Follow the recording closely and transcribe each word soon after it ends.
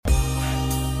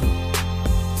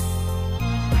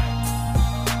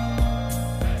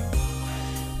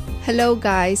Hello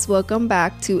guys, welcome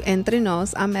back to Entre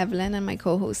I'm Evelyn and my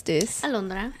co-host is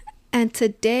Alondra. And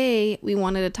today we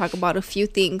wanted to talk about a few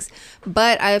things,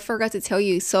 but I forgot to tell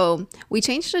you. So we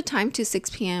changed the time to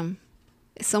 6 p.m.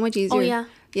 It's so much easier. Oh, yeah.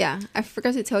 Yeah, I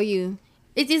forgot to tell you.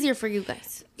 It's easier for you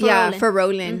guys. For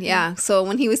Roland. Mm-hmm. Yeah. So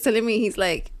when he was telling me, he's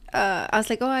like, I was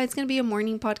like, oh, it's going to be a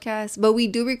morning podcast. But we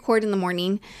do record in the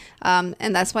morning.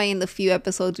 And that's why in the few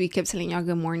episodes, we kept telling y'all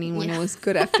good morning when it was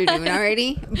good afternoon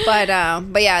already. But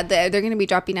yeah, they're going to be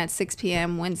dropping at 6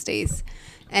 p.m. Wednesdays.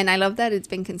 And I love that it's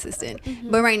been consistent. Mm-hmm.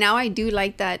 But right now, I do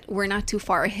like that we're not too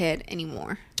far ahead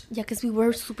anymore. Yeah, because we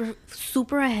were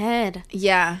super ahead.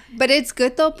 Yeah. But it's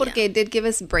good, though, porque it did give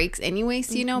us breaks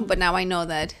anyways, you know. But now I know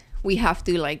that we have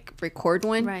to, like, record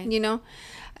one, you know.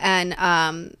 And,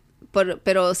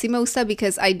 pero sí me gusta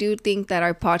because I do think that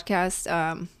our podcast,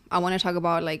 I want to talk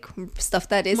about, like, stuff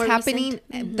that is more happening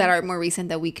that are more recent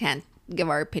that we can't give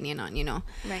our opinion on, you know.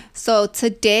 Right. So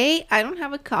today I don't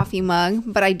have a coffee mug,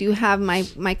 but I do have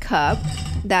my cup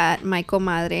that my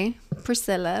comadre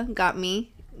Priscilla got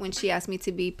me when she asked me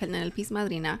to be Penelope's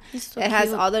madrina. So it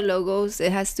has all the logos.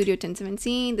 It has Studio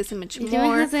 1017, This and Much More.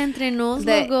 It has Entre Nos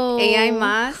the logo. AI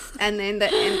Más, and then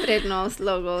the Entre Nos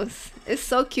logos. It's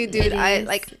so cute, dude. I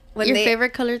like when your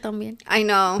favorite color también. I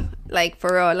know, like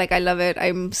for real, like I love it.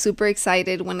 I'm super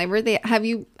excited whenever they are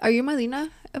you madrina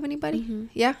of anybody? Mm-hmm.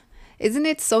 Yeah. Isn't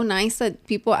it so nice that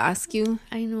people ask you?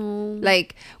 I know.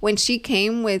 Like, when she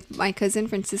came with my cousin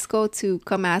Francisco to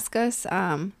come ask us,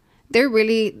 they're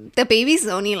really... The baby's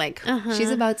only, like...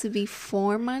 She's about to be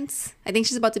 4 months. I think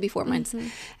she's about to be 4 months.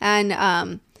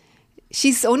 And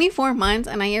she's only 4 months,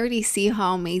 and I already see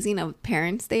how amazing of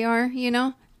parents they are, you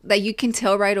know? That you can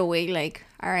tell right away, like,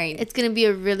 all right. It's going to be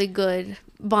a really good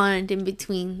bond in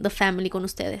between the family con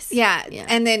ustedes. Yeah.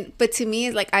 And then, but to me,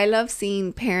 it's like, I love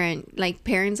seeing parents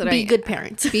that be good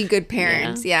parents. Be good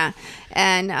parents, yeah.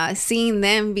 And seeing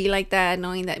them be like that,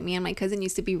 knowing that me and my cousin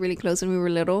used to be really close when we were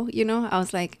little, you know, I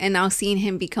was like, and now seeing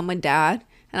him become a dad,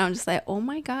 and I'm just like, oh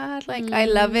my God, like, I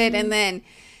love it. And then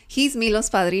he's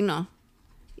Milo's padrino,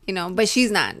 you know, but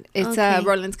she's not. It's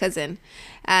Roland's cousin.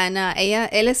 And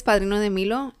él es padrino de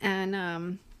Milo,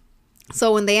 and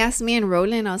so when they asked me and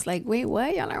Roland, I was like, wait,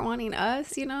 what? Y'all are wanting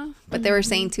us, you know? But they were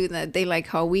saying, too, that they like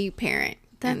how we parent.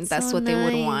 And that's so what they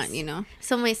would want, you know?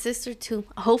 So my sister, too.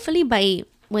 Hopefully by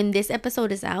when this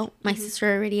episode is out, my sister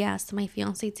already asked my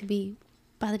fiancé to be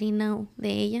padrino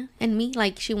de ella and me.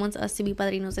 Like, she wants us to be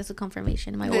padrinos de su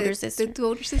confirmation. My older sister. The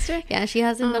older sister? Yeah, she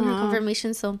hasn't done her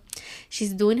confirmation, so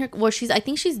she's doing her... Well, I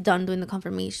think she's done doing the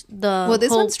confirmation. Well,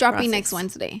 this one's dropping next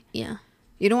Wednesday. Yeah.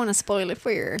 You don't want to spoil it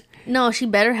for your... No, she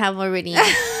better have already...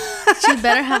 She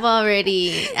better have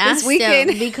already asked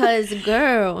them because,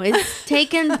 girl, it's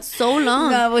taken so long.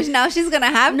 No, but now she's going to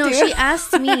have to. No, she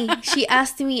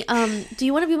asked me, do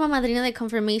you want to be my madrina de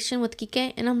confirmation with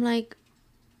Kike? And I'm like,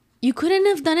 you couldn't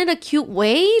have done it a cute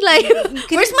way? Like,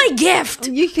 where's my gift?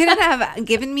 You couldn't have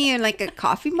given me, like, a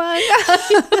coffee mug?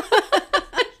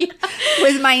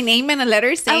 With my name and a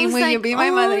letter saying, will you be my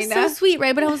madrina? So sweet,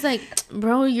 right? But I was like,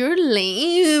 bro, you're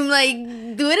lame. Like,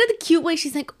 do it in a cute way.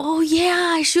 She's like, oh,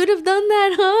 yeah, I should have done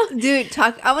that, huh? Dude,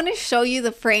 I want to show you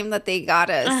the frame that they got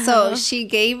us. So she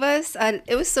gave us,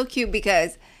 it was so cute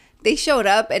because they showed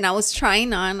up and I was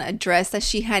trying on a dress that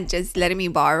she had just let me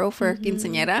borrow for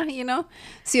quinceañera, you know?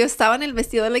 So yo estaba en el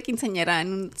vestido de la quinceañera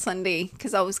on un Sunday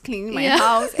because I was cleaning my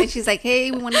house. And she's like, hey,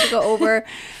 we wanted to go over,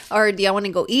 or do y'all want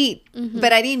to go eat?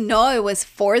 But I didn't know it was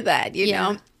for that, you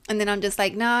know? And then I'm just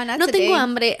like, no, not today. Tengo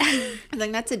hambre. I'm like,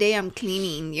 not today, I'm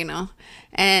cleaning, you know?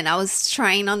 And I was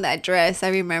trying on that dress. I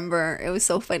remember it was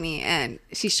so funny. And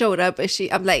she showed up and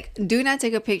I'm like, do not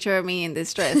take a picture of me in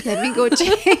this dress. Let me go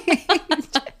change.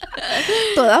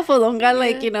 Toda fodonga,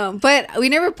 like, you know. But we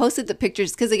never posted the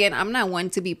pictures because, again, I'm not one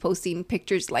to be posting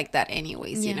pictures like that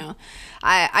anyways, you know.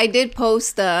 I did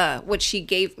post what she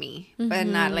gave me, but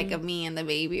not like of me and the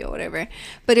baby or whatever.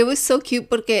 But it was so cute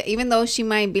porque even though she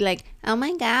might be like, oh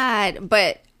my God,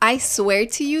 but I swear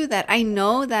to you that I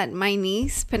know that my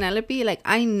niece, Penelope, like,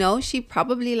 I know she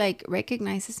probably, like,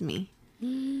 recognizes me.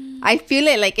 I feel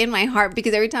it, like, in my heart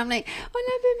because every time, like,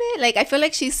 hola, bebe, like, I feel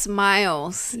like she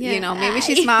smiles, you know. Maybe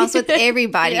she smiles with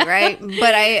everybody, right?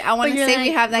 But I want to say like,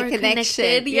 we have that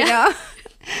connection, you know.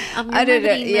 I don't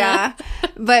know. Yeah.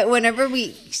 But whenever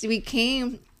we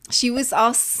came, she was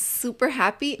all super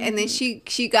happy, and then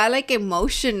she got, like,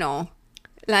 emotional.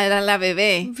 La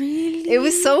bebé. Really? It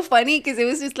was so funny because it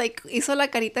was just like, hizo la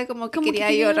carita como que quería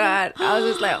llorar. I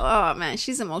was just like, oh man,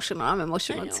 she's emotional. I'm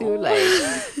emotional too. Like,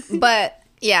 but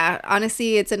Yeah,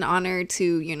 honestly, it's an honor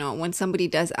to, when somebody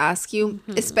does ask you,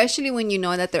 especially when you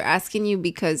know that they're asking you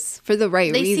because for the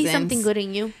right reasons. They see something good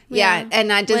in you. Yeah, and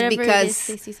not just Whatever because it is,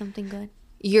 they see something good.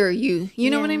 You're you.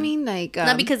 You know what I mean? Like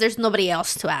not because there's nobody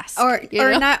else to ask,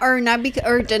 or not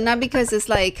because it's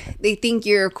like they think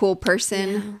you're a cool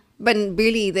person, but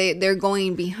really they're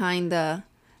going behind the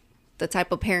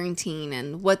type of parenting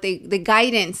and what the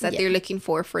guidance that they're looking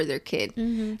for their kid,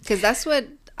 because that's what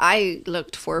I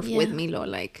looked for with Milo.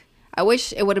 Like, I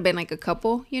wish it would have been like a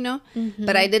couple,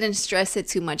 but I didn't stress it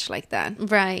too much like that.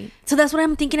 Right. So that's what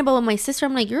I'm thinking about with my sister.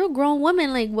 I'm like, you're a grown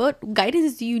woman. Like, what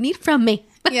guidance do you need from me?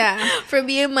 Yeah. For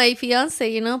being my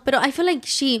fiance, But I feel like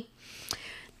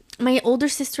my older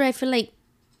sister, I feel like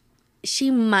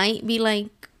she might be like,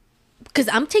 because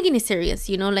I'm taking it serious,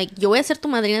 like, yo voy a ser tu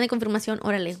madrina de confirmación,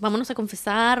 órale, vámonos a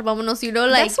confesar, vámonos,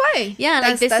 like. That's why. Yeah,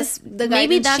 like, that's the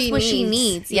maybe that's what she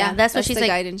needs. Yeah, that's what she's the like.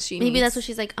 Guidance she maybe needs. that's what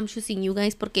she's like, I'm choosing you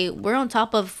guys porque we're on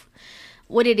top of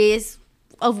what it is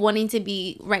of wanting to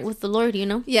be right with the Lord,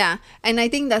 Yeah, and I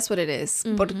think that's what it is.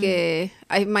 Porque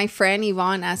my friend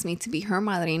Yvonne asked me to be her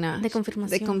madrina. De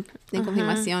confirmación. De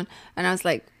confirmación. And I was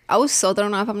like, I was so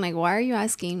thrown off. I'm like, why are you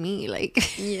asking me?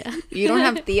 Like, you don't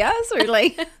have tias? Or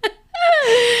like...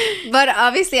 But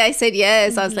obviously I said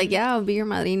yes. I was like, yeah, I'll be your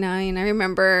madrina. And I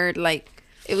remember, like,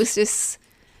 it was just,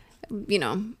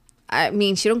 I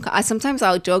mean, she don't. Sometimes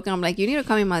I'll joke and I'm like, you need to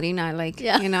call me madrina, like,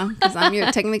 because I'm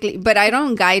your technically. But I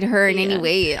don't guide her in any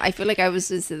way. I feel like I was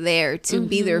just there to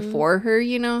be there for her,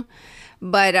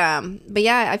 But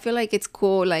yeah, I feel like it's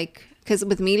cool, like, because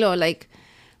with Milo, like,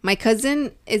 my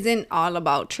cousin isn't all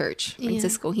about church.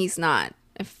 Francisco, he's not.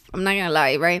 I'm not gonna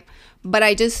lie, right? But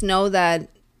I just know that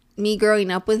me growing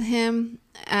up with him,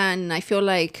 and I feel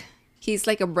like he's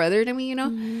like a brother to me,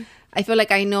 I feel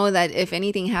like I know that if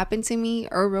anything happened to me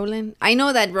or Roland, I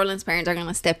know that Roland's parents are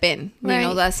gonna step in.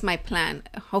 Right. That's my plan.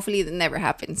 Hopefully it never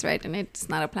happens, right? And it's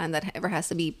not a plan that ever has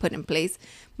to be put in place.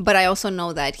 But I also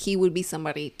know that he would be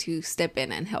somebody to step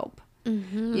in and help.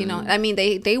 I mean,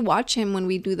 they watch him when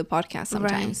we do the podcast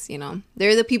sometimes,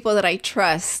 They're the people that I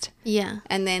trust. Yeah.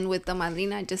 And then with the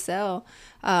madrina Giselle,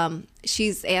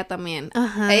 she's ella también.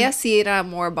 Ella sí era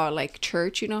more about like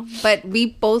church, But we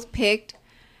both picked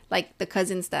like the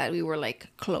cousins that we were like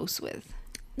close with.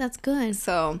 That's good.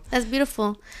 So that's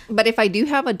beautiful. But if I do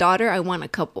have a daughter, I want a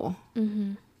couple.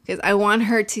 Because I want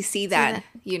her to see that,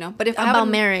 But if about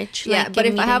marriage, but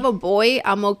if I have a boy,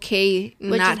 I'm okay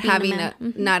not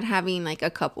having like a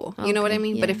couple. You know what I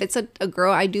mean? Yeah. But if it's a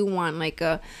girl, I do want like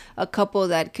a couple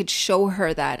that could show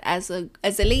her that as a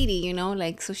lady,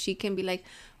 like, so she can be like,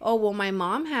 oh, well, my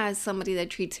mom has somebody that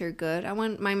treats her good. I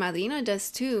want my madrina does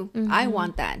too. I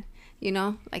want that,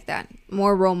 like that.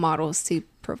 More role models to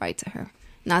provide to her.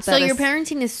 Not that. So your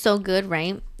parenting is so good,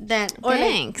 right? That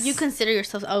thanks. Like, you consider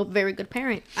yourself a very good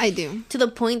parent. I do. To the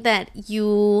point that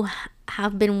you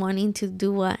have been wanting to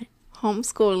do what?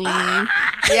 Homeschooling.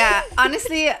 Yeah,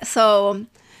 honestly. So,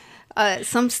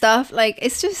 some stuff, like,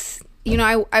 it's just,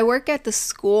 I work at the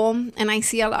school and I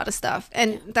see a lot of stuff,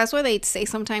 and that's why they say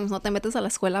sometimes no te metas a la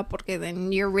escuela porque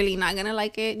then you're really not gonna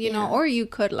like it, or you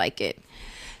could like it,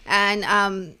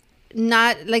 and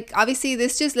not like, obviously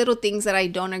there's just little things that I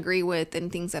don't agree with and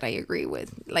things that I agree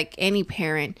with, like any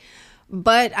parent.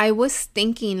 But I was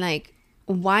thinking, like,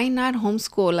 why not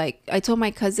homeschool? Like, I told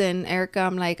my cousin Erica,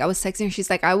 I'm like, I was texting her, she's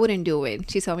like, I wouldn't do it.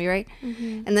 She told me, right?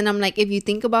 And then I'm like, if you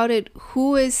think about it,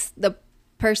 who is the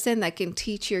person that can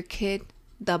teach your kid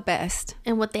the best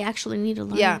and what they actually need to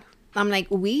learn? Yeah, I'm like,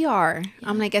 we are.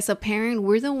 I'm like, as a parent,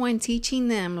 we're the one teaching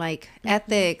them like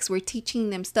ethics. We're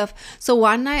teaching them stuff. So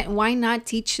why not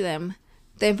teach them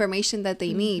the information that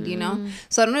they need,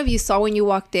 So I don't know if you saw when you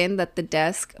walked in that the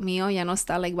desk mío ya no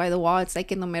está like by the wall. It's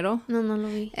like in the middle. No lo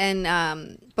vi. And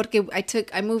porque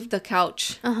I moved the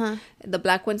couch. The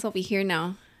black one's over here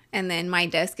now. And then my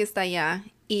desk está allá.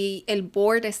 Y el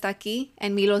board está aquí.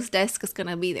 And Milo's desk is going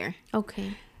to be there.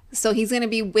 Okay. So he's going to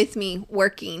be with me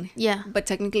working. Yeah. But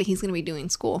technically he's going to be doing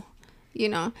school,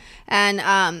 And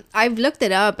I've looked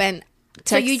it up and...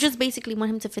 So you just basically want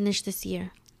him to finish this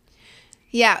year?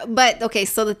 Yeah, but okay,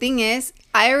 so the thing is,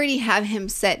 I already have him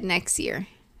set next year,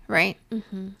 right?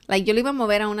 Like, yo le iba a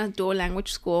mover a una dual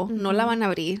language school. No la van a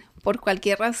abrir. Por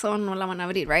cualquier razón, no la van a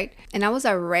abrir, right? And I was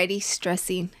already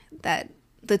stressing that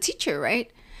the teacher,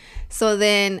 right? So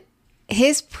then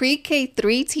his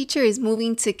pre-K3 teacher is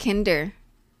moving to kinder.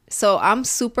 So I'm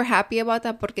super happy about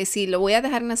that porque si lo voy a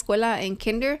dejar en la escuela en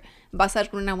kinder, va a ser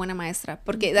con una buena maestra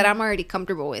porque that I'm already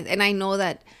comfortable with. And I know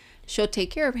that she'll take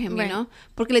care of him, right.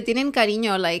 Porque le tienen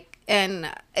cariño, like, and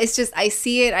it's just, I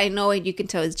see it, I know it, you can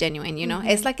tell it's genuine,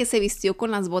 Es la que se vistió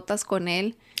con las botas con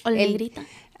él. ¿O la negrita?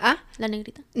 Ah? La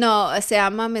negrita. No, se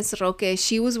llama Miss Roque.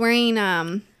 She was wearing,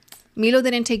 Milo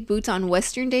didn't take boots on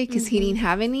Western Day because he didn't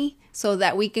have any. So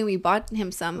that weekend we bought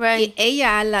him some. Right.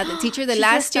 Ella, the teacher the She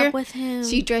last dressed year, up with him.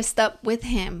 she dressed up with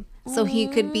him. So he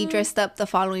could be dressed up the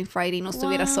following Friday. No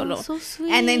estuviera solo. So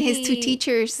sweet. And then his two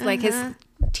teachers, like his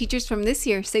teachers from this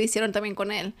year, se hicieron también con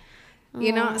él.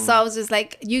 You know? So I was just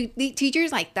like, the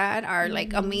teachers like that are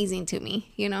like amazing to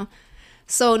me, you know?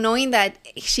 So knowing that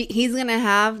he's going to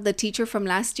have the teacher from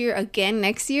last year again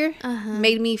next year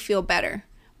made me feel better.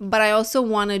 But I also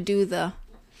want to do the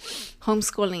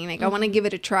homeschooling. Like I want to give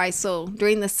it a try. So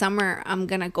during the summer, I'm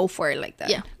going to go for it like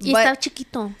that. Yeah. Y está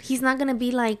chiquito. He's not going to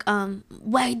be like,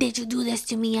 why did you do this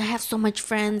to me? I have so much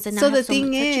friends. And so I have the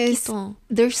thing is,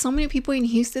 there's so many people in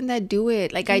Houston that do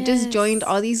it. Like I just joined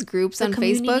all these groups on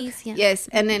Facebook. Yeah. Yes.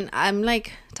 And then I'm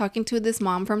like talking to this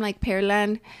mom from like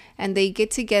Pearland, and they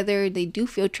get together, they do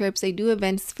field trips, they do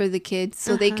events for the kids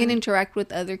so they can interact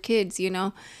with other kids, you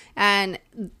know. And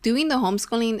doing the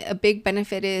homeschooling, a big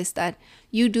benefit is that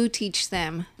you do teach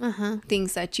them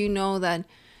things that you know that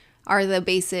are the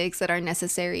basics that are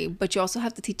necessary, but you also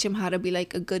have to teach them how to be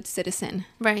like a good citizen,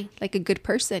 right? Like a good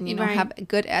person, you know, have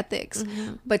good ethics.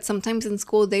 But sometimes in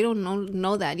school they don't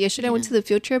know that. Yesterday I went to the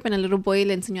field trip and a little boy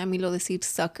le enseñó a Milo decir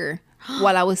sucker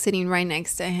while I was sitting right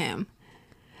next to him.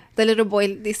 The little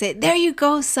boy, they said, there you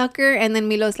go, sucker. And then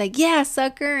Milo's like, yeah,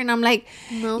 sucker. And I'm like,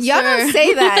 no, y'all don't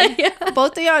say that. Yeah.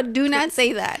 Both of y'all do not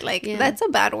say that. Like, that's a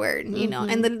bad word, you know.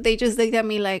 And then they just looked at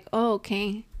me like, oh,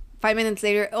 okay. 5 minutes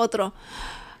later, otro,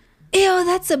 ew,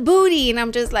 that's a booty. And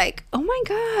I'm just like, oh my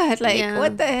God. Like,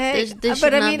 what the heck?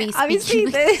 But I mean,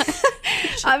 obviously,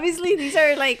 obviously, these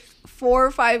are like 4 or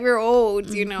 5 year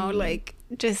olds, you know, like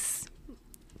just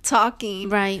talking.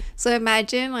 Right. So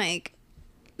imagine like,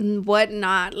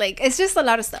 whatnot, like it's just a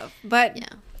lot of stuff. But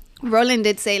Roland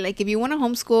did say like if you want to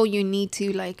homeschool, you need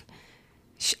to like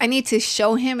I need to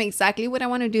show him exactly what I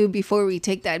want to do before we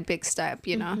take that big step,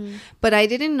 you know. But I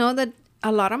didn't know that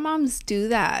a lot of moms do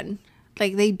that.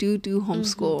 Like they do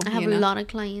homeschool. I have a lot of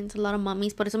clients, a lot of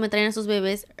mommies. Por eso me traen a sus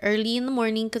bebés early in the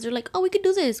morning because they're like, oh, we could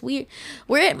do this. We're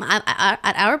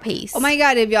at our pace. Oh my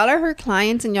God, if y'all are her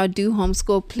clients and y'all do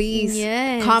homeschool, please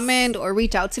comment or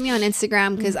reach out to me on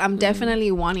Instagram because I'm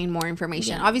definitely wanting more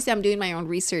information. Obviously, I'm doing my own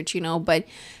research, you know, but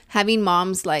having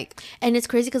moms like... And it's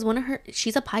crazy because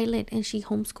she's a pilot and she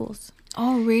homeschools.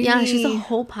 Oh, really? Yeah, she's a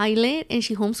whole pilot and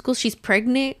she homeschools. She's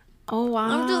pregnant. Oh,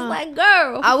 wow. I'm just like,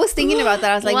 girl. I was thinking about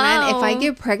that. I was like, man, if I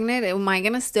get pregnant, am I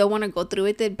going to still want to go through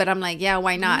with it? But I'm like, yeah,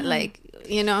 why not? Like,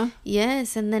 you know?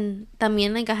 Yes. And then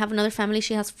también, like, I have another family.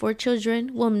 She has 4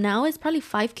 children. Well, now it's probably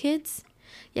 5 kids.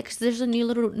 Yeah, because there's a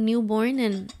little newborn.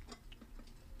 And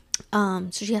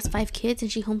so she has 5 kids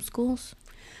and she homeschools.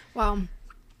 Wow.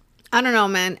 I don't know,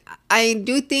 man. I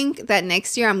do think that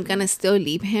next year I'm going to still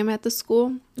leave him at the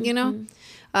school, you know,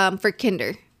 for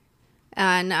kinder.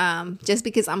 And just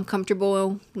because I'm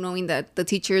comfortable knowing that the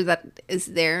teacher that is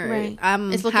there,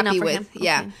 I'm happy with.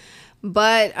 Yeah.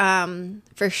 But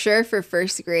for sure for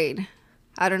first grade,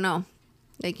 I don't know.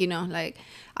 Like, you know, like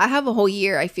I have a whole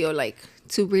year, I feel like,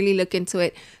 to really look into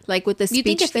it. Like with the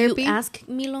speech therapy. If you ask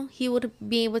Milo, he would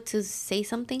be able to say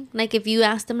something? Like if you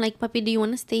asked him, like, Papi, do you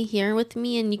want to stay here with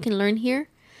me and you can learn here?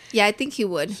 Yeah, I think he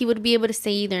would. He would be able to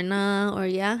say either nah or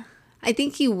yeah. I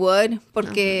think he would,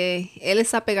 porque él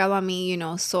está pegado a mí, you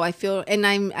know. So I feel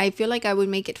like I would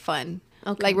make it fun.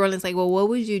 Okay. Like Roland's like, well, what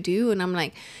would you do? And I'm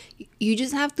like, you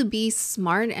just have to be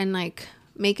smart and like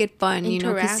make it fun, you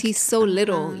know, because he's so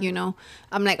little, you know.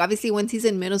 I'm like, obviously, once he's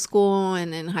in middle school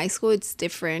and in high school, it's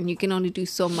different. You can only do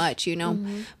so much, you know.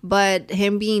 But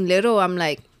him being little, I'm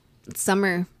like,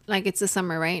 summer, like it's the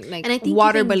summer, right? Like and I think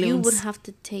water even balloons. You would have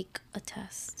to take a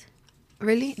test.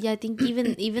 Really? Yeah, I think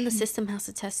even the system has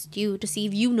to test you to see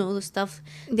if you know the stuff.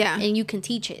 Yeah. And you can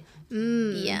teach it.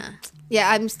 Yeah.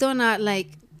 Yeah, I'm still not like...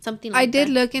 Something like that. I did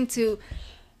look into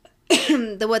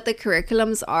what the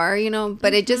curriculums are, you know,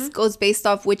 but it just goes based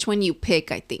off which one you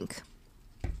pick, I think.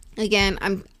 Again,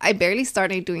 I barely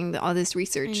started doing all this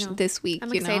research this week,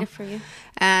 I'm excited for you.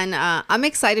 And I'm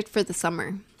excited for the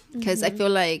summer because I feel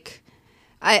like...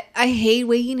 I hate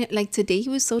waiting. Like today he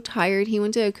was so tired. He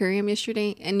went to aquarium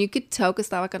yesterday and you could tell que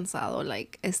estaba cansado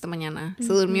like esta mañana. Se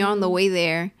durmió on the way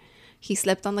there. He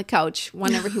slept on the couch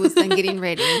whenever he was done getting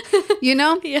ready. You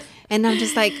know? Yeah. And I'm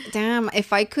just like, damn,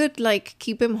 if I could like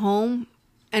keep him home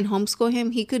and homeschool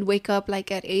him, he could wake up like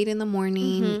at 8 in the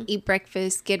morning, eat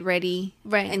breakfast, get ready,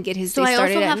 and get his day started at 9.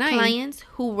 So I also have clients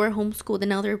who were homeschooled and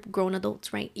now they're grown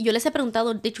adults, right? Yo les he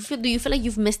preguntado, do you feel like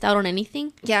you've missed out on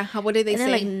anything? Yeah, what did they say?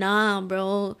 And they're like, nah,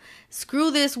 bro,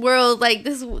 screw this world. Like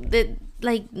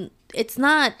like it's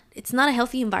not a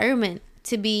healthy environment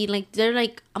to be like, they're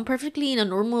like, I'm perfectly a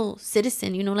normal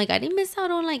citizen, you know, like I didn't miss out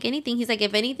on like anything. He's like,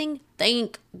 if anything,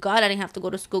 thank God I didn't have to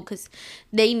go to school, because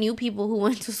they knew people who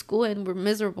went to school and were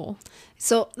miserable.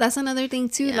 So that's another thing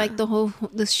too, like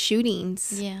the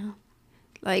shootings. Yeah.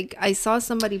 Like I saw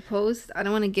somebody post, I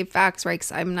don't want to give facts, right,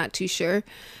 because I'm not too sure,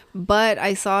 but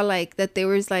I saw like that there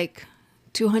was like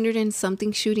 200 and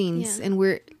something shootings, and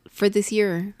we're for this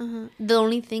year. The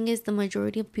only thing is, the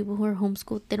majority of people who are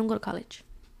homeschooled, they don't go to college.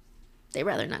 They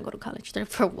rather not go to college. They're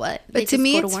for what? But to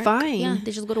me, it's fine. Yeah,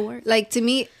 they just go to work. Like to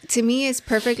me, it's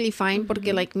perfectly fine.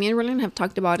 Porque like me and Roland have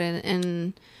talked about it,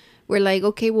 and we're like,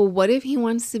 okay, well, what if he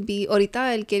wants to be?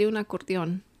 Ahorita él quiere un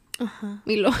acordeón.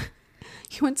 Milo,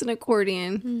 he wants an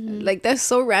accordion. Like that's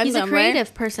so random. He's a creative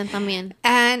right? person también.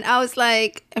 And I was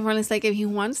like, and Roland's like, if he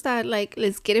wants that, like,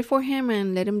 let's get it for him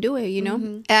and let him do it, you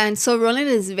know? And so Roland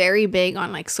is very big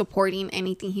on like supporting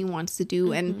anything he wants to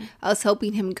do, and I was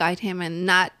helping him, guide him, and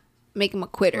not make him a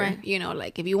quitter, right. You know,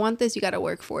 like if you want this, you got to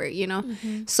work for it, you know?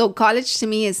 So college to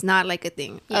me is not like a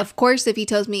thing. Of course, if he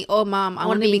tells me, oh mom, I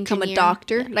want to become a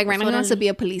doctor, like right now he wants to be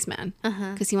a policeman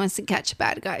because he wants to catch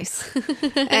bad guys.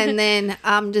 And then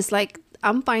I'm just like,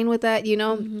 I'm fine with that, you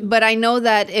know? But I know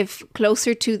that if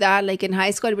closer to that, like in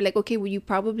high school, I'd be like, okay, well, you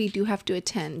probably do have to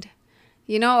attend,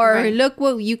 you know, or look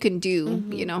what you can do,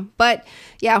 you know? But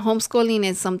yeah, homeschooling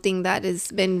is something that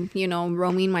has been, you know,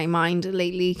 roaming my mind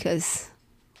lately because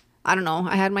I don't know.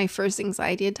 I had my first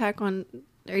anxiety attack on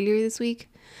earlier this week,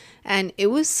 and it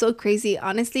was so crazy.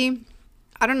 Honestly,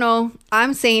 I don't know.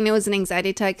 I'm saying it was an anxiety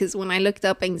attack because when I looked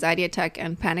up anxiety attack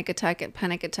and panic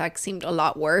attack seemed a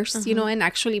lot worse, you know, and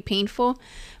actually painful.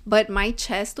 But my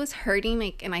chest was hurting,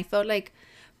 like, and I felt like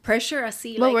pressure. I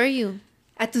see. Where like, were you?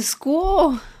 At the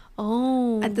school.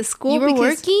 Oh, at the school. You were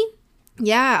working?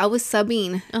 Yeah, I was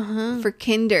subbing for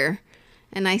kinder,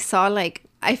 and I saw like.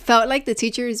 I felt like the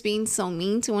teacher was being so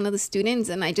mean to one of the students,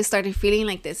 and I just started feeling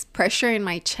like this pressure in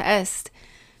my chest,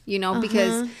 you know,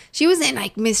 because she wasn't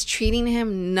like mistreating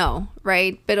him, no,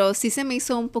 right? Pero sí se me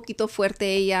hizo un poquito fuerte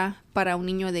ella para un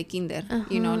niño de kinder,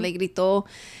 you know, le gritó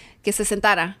que se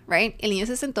sentara, right? El niño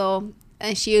se sentó,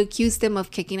 and she accused him of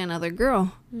kicking another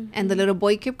girl. And the little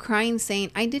boy kept crying, saying,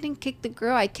 I didn't kick the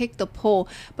girl, I kicked the pole.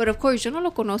 But of course, yo no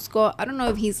lo conozco. I don't know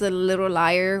if he's a little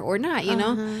liar or not, you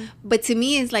know? But to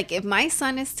me, it's like, if my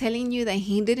son is telling you that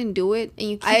he didn't do it,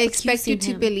 and I expect you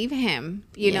to believe him,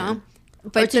 you know?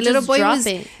 But the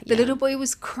little boy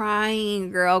was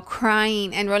crying, girl,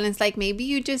 crying. And Roland's like, maybe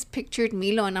you just pictured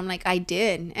Milo. And I'm like, I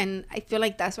did. And I feel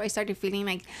like that's why I started feeling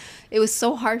like it was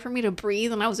so hard for me to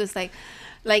breathe. And I was just like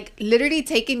literally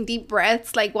taking deep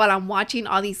breaths, like while I'm watching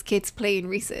all these kids play in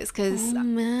recess. Because,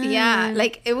 yeah,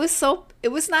 like it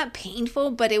was not painful,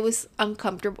 but it was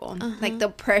uncomfortable. Like the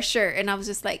pressure. And I was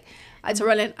just like, I told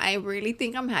Roland, I really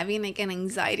think I'm having like an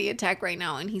anxiety attack right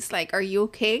now. And he's like, are you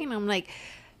okay? And I'm like,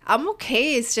 I'm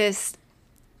okay. It's just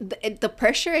the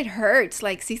pressure. It hurts.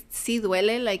 Like, si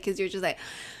duele. Like, cause you're just like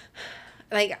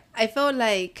I felt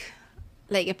like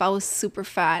if I was super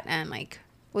fat and like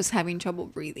was having trouble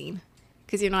breathing,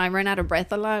 cause you know I run out of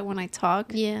breath a lot when I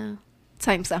talk. Yeah.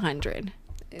 Times 100.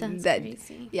 That's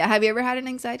crazy. Yeah. Have you ever had an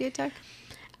anxiety attack?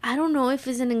 I don't know if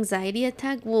it's an anxiety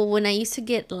attack. Well, when I used to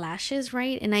get lashes,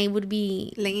 right, and I would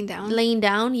be laying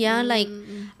down, yeah, like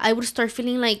I would start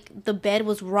feeling like the bed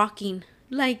was rocking.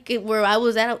 Like where I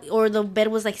was at, or the bed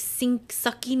was like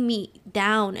sucking me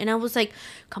down, and I was like,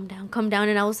 come down,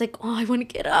 and I was like, oh, I want to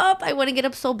get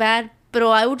up so bad, but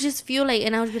I would just feel like,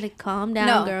 and I would be like, calm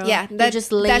down, girl. Yeah,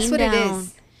 that's what down. It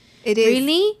is. It is.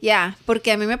 Really? Yeah, porque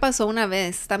a mí me pasó una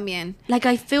vez también. Like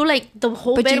I feel like the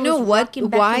whole bed was rocking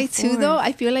back and forth. But you know what? Why too though?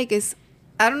 I feel like it's.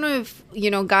 I don't know if, you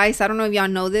know, guys, I don't know if y'all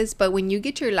know this, but when you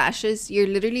get your lashes, you're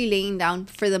literally laying down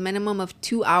for the minimum of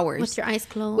 2 hours. With your eyes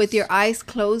closed. With your eyes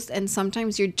closed, and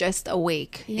sometimes you're just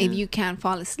awake if you can't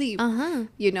fall asleep.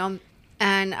 You know?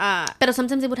 And, but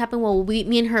sometimes it would happen while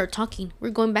me and her are talking.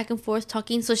 We're going back and forth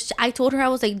talking. So I told her, I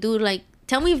was like, dude, like,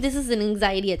 tell me if this is an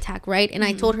anxiety attack, right? And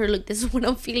I told her, look, this is what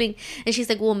I'm feeling. And she's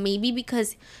like, well, maybe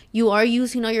because you are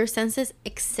using all your senses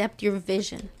except your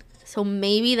vision. So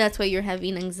maybe that's why you're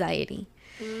having anxiety.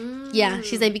 Yeah,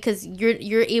 she's like, because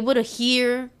you're able to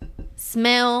hear,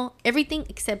 smell, everything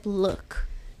except look.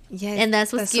 Yes, and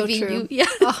that's what's giving you. Yeah,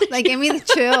 like give me the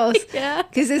chills. Yeah,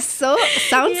 because it sounds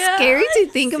scary to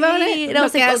think about it. And I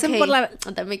was like, okay,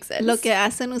 that makes sense. Lo que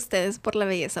hacen ustedes por la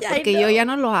belleza, porque yo ya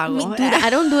no lo hago. Dude,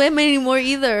 I don't do it anymore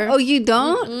either. Oh, you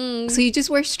don't? So you just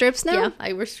wear strips now? Yeah,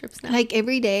 I wear strips now. Like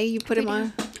every day you put them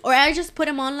on, or I just put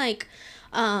them on like.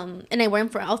 And I wear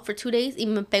them out for 2 days. Y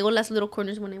me pego las little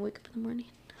corners when I wake up in the morning.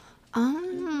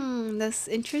 Oh, that's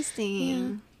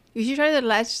interesting. You should try the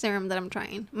lash serum that I'm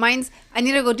trying. I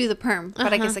need to go do the perm,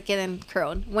 but I guess I get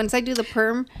curled. Once I do the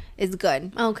perm, it's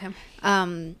good. Okay.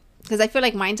 Because I feel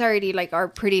like mine's already like are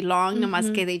pretty long,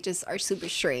 nomás que they just are super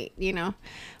straight, you know.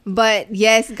 But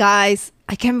yes, guys,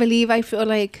 I can't believe I feel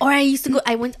like. Or I used to go.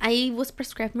 I was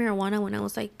prescribed marijuana when I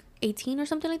was like 18 or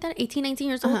something like that. 18, 19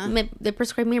 years old. They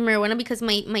prescribed me marijuana because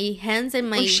my hands and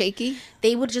my shaky.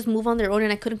 They would just move on their own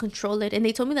and I couldn't control it. And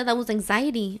they told me that was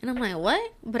anxiety. And I'm like,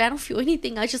 what? But I don't feel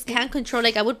anything. I just can't control.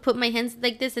 Like I would put my hands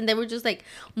like this and they would just like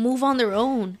move on their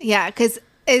own. Yeah, because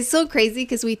it's so crazy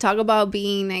because we talk about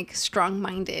being like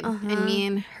strong-minded and me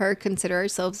and her consider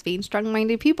ourselves being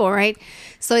strong-minded people, right?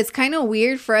 So it's kind of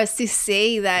weird for us to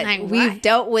say that we've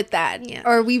dealt with that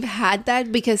or we've had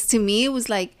that, because to me it was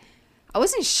like I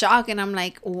was in shock and I'm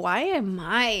like, why am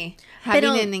I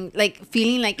having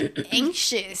feeling like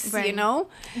anxious, you know?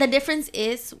 The difference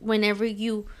is whenever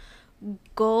you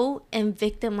go and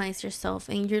victimize yourself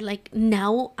and you're like,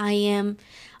 now I am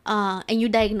and you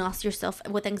diagnose yourself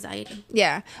with anxiety.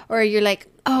 Yeah. Or you're like,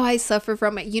 oh, I suffer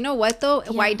from it. You know what though?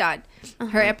 Yeah. Y Dot,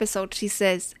 her episode, she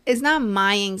says, it's not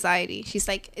my anxiety. She's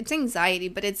like, it's anxiety,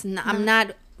 but it's not,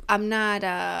 I'm not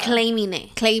claiming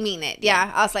it.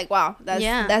 Yeah. I was like, wow,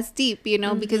 that's deep, you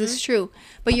know, because it's true.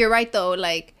 But you're right though.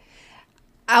 Like,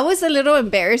 I was a little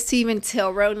embarrassed to even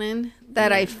tell Ronan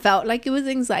that I felt like it was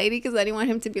anxiety, because I didn't want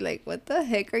him to be like, what the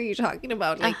heck are you talking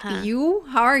about? Like, how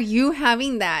are you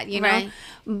having that, you know?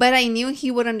 But I knew he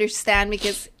would understand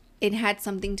because it had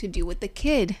something to do with the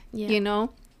kid, you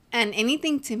know? And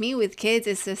anything to me with kids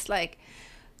is just like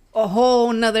a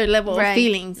whole nother level of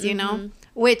feelings, you know?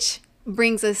 Which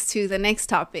brings us to the next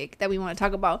topic that we want to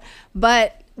talk about.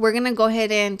 But we're going to go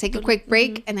ahead and take a quick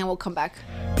break and then we'll come back.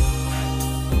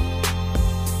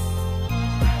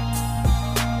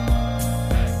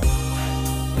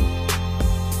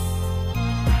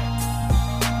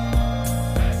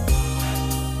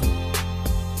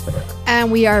 And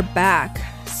we are back.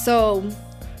 So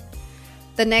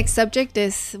the next subject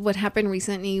is what happened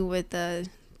recently with the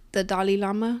Dalai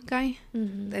Lama guy.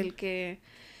 The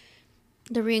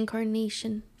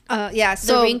reincarnation. Yeah.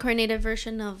 So the reincarnated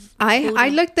version of Buddha. I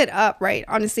looked it up, right?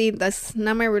 Honestly, that's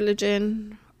not my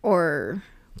religion, or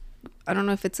I don't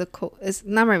know if it's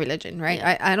not my religion, right?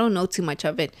 Yeah. I don't know too much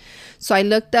of it. So I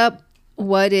looked up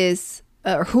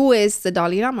who is the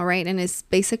Dalai Lama, right? And it's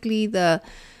basically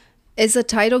it's a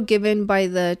title given by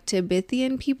the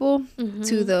Tibetan people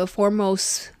to the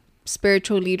foremost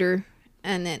spiritual leader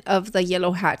of the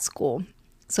Yellow Hat School.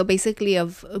 So basically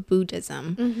of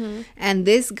Buddhism. And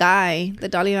this guy, the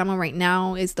Dalai Lama right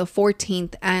now, is the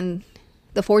 14th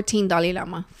Dalai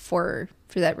Lama for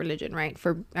that religion, right?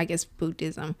 For, I guess,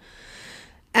 Buddhism.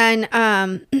 And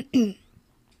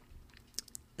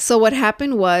so what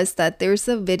happened was that there's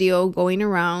a video going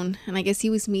around, and I guess he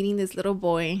was meeting this little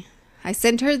boy. I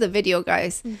sent her the video,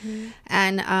 guys.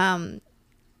 And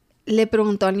le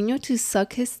preguntó al niño to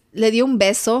suck le dio un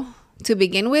beso to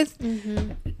begin with.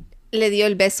 Le dio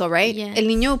el beso, right? Yes. El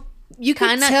niño, you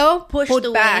can tell, put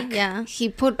back. Yeah. He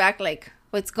put back like,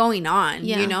 what's going on,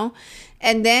 you know?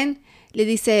 And then le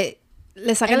dice,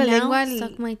 le saca la lengua.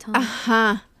 Suck my tongue.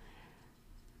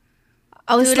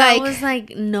 I was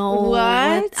like, no.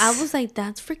 What? I was like,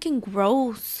 that's freaking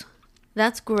gross.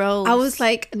 That's gross. I was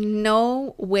like,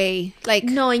 no way. Like,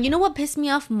 no, and you know what pissed me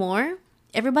off more?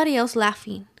 Everybody else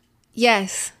laughing.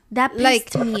 Yes. That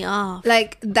pissed me off.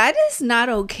 Like, that is not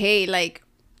okay. Like,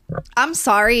 I'm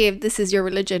sorry if this is your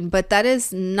religion, but that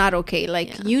is not okay.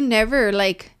 Like, you never,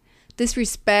 like,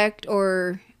 disrespect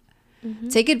or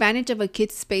take advantage of a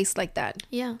kid's space like that.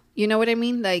 Yeah. You know what I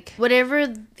mean? Like,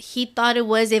 whatever he thought it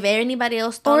was, if anybody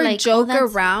else thought, or like, joke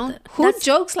around. Who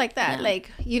jokes like that? Yeah.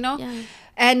 Like, you know? Yeah.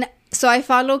 And so I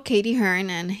follow Katie Hearn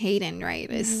and Hayden, right?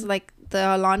 It's like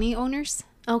the Alani owners.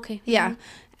 Okay. Yeah.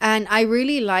 And I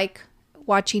really like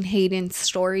watching Hayden's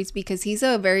stories because he's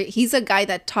a guy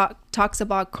that talks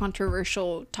about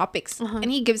controversial topics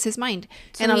and he gives his mind.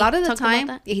 So and a lot of the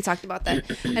time, he talked about that.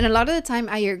 And a lot of the time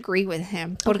I agree with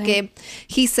him. Porque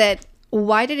he said,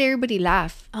 why did everybody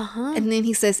laugh? And then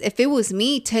he says, if it was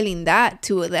me telling that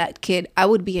to that kid, I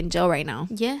would be in jail right now.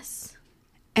 Yes.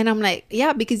 And I'm like,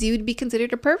 yeah, because you would be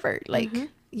considered a pervert. Like,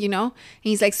 you know? And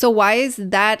he's like, so why is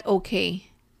that okay?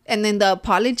 And then the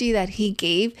apology that he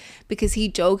gave because he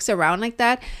jokes around like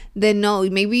that, then no,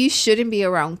 maybe you shouldn't be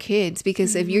around kids.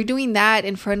 Because if you're doing that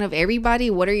in front of everybody,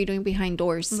 what are you doing behind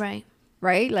doors? Right.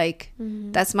 Right? Like,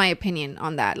 that's my opinion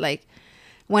on that. Like,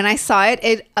 when I saw it,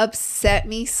 it upset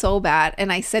me so bad.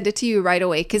 And I sent it to you right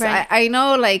away. Because I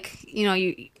know, like, you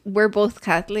know, we're both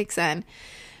Catholics. And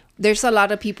there's a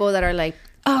lot of people that are like,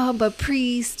 oh, but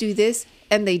priests do this.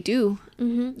 And they do.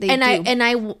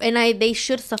 Mm-hmm. They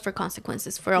should suffer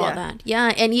consequences for all that.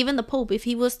 Yeah, and even the Pope, if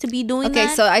he was to be doing that.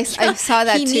 Okay, so I saw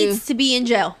that he too. He needs to be in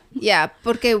jail. Yeah,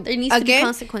 porque there needs to be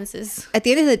consequences. At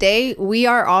the end of the day, we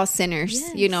are all sinners.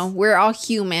 Yes. You know, we're all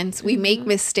humans. We make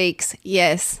mistakes.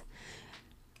 Yes.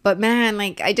 But man,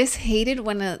 like, I just hated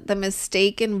when the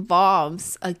mistake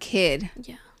involves a kid.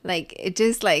 Yeah. Like, it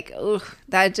just like, ugh,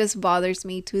 that just bothers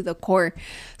me to the core.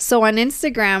 So on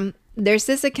Instagram, there's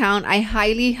this account I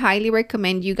highly, highly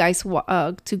recommend you guys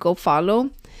to go follow.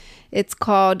 It's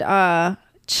called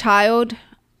Child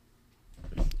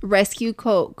Rescue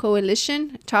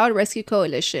Coalition. Child Rescue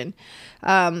Coalition.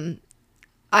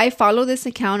 I follow this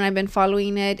account. I've been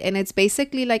following it, and it's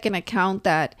basically like an account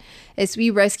that is we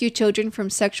rescue children from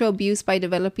sexual abuse by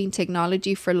developing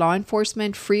technology for law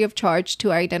enforcement free of charge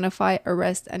to identify,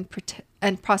 arrest,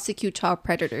 and prosecute child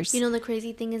predators. You know, the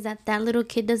crazy thing is that little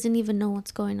kid doesn't even know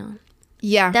what's going on.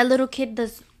 Yeah. That little kid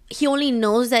he only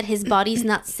knows that his body's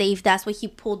not safe. That's why he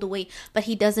pulled away. But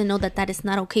he doesn't know that is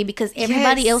not okay because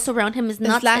everybody else around him is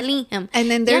not telling him.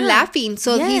 And then they're laughing.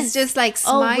 So he's just like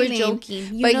smiling. Oh, we're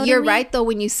joking. But you're right, though,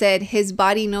 when you said his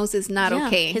body knows it's not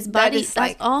okay. His body,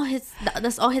 that's all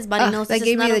his body knows. That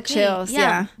gave me the chills.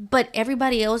 Yeah. But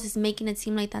everybody else is making it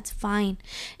seem like that's fine.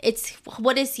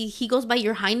 What is he? He goes by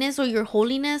Your Highness or Your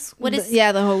Holiness? What is?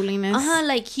 Yeah, the Holiness.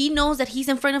 Like he knows that he's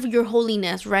in front of Your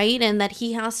Holiness, right? And that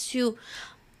he has to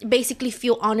basically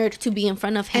feel honored to be in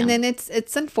front of him. And then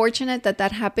it's unfortunate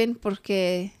that happened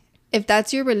porque if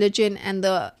that's your religion and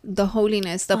the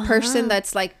holiness, the person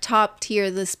that's like top tier,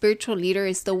 the spiritual leader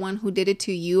is the one who did it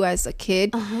to you as a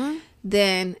kid,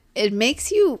 then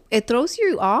it throws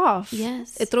you off.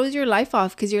 Yes. It throws your life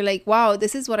off because you're like, wow,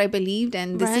 this is what I believed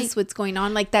and this is what's going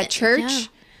on. Like that church. Yeah.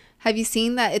 Have you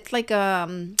seen that? It's like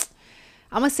I'm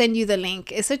gonna send you the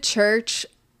link. It's a church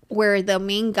where the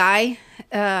main guy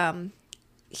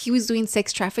he was doing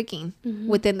sex trafficking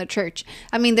within the church.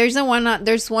 I mean, there's one on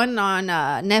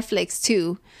Netflix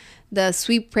too, the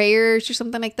Sweet Prayers or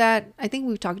something like that. I think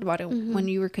we've talked about it when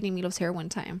you were cutting Milo's hair one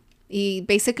time. He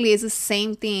basically is the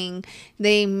same thing.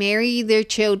 They marry their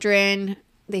children.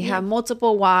 They have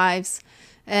multiple wives,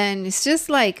 and it's just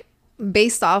like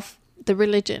based off the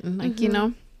religion, like you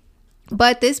know.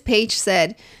 But this page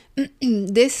said,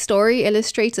 this story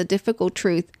illustrates a difficult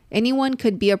truth. Anyone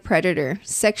could be a predator.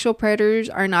 Sexual predators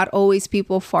are not always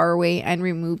people far away and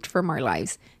removed from our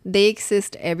lives. They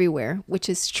exist everywhere, which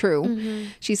is true.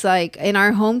 She's like, in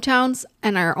our hometowns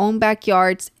and our own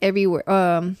backyards, everywhere.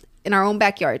 In our own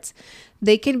backyards,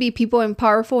 they can be people in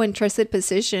powerful and trusted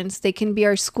positions. They can be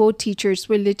our school teachers,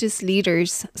 religious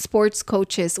leaders, sports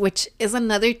coaches, which is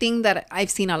another thing that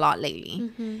I've seen a lot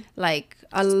lately. Like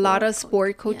a lot of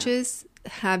sport coaches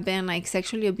have been like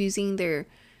sexually abusing their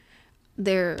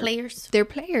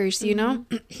players, you know.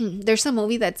 There's a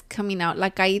movie that's coming out, La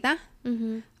Caída.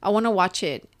 I want to watch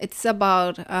it. It's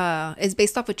about it's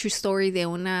based off a true story de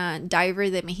una diver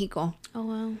de Mexico. Oh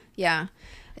wow. Yeah,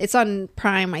 it's on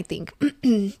Prime, I think.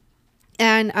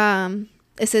 And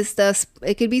it says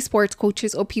it could be sports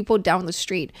coaches or people down the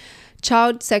street.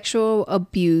 Child sexual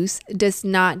abuse does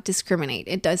not discriminate.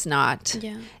 It does not.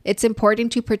 Yeah. It's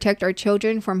important to protect our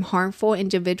children from harmful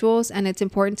individuals, and it's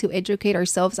important to educate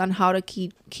ourselves on how to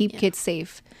keep kids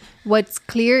safe. What's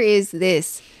clear is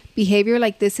this: behavior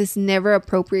like this is never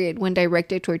appropriate when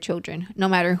directed toward children, no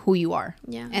matter who you are.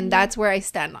 Yeah. And that's where I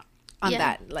stand on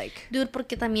that. Like, dude,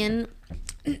 porque también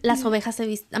las ovejas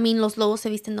los lobos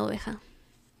se visten de oveja.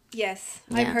 Yes,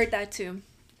 I've heard that too.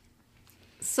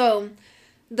 So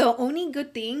the only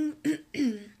good thing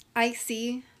I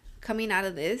see coming out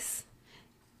of this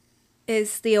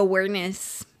is the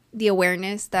awareness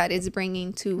that it's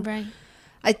bringing to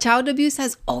child abuse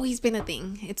has always been a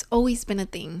thing. It's always been a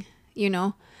thing, you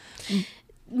know.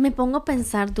 Me pongo a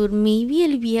pensar, dude, maybe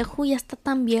el viejo ya está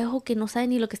tan viejo que no sabe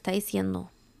ni lo que está diciendo.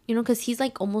 You know, because he's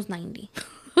like almost 90.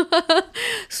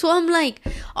 So I'm like,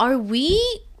 are we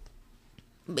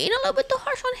being a little bit too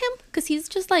harsh on him? Because he's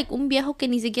just like un viejo que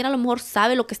ni siquiera a lo mejor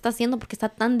sabe lo que está haciendo porque está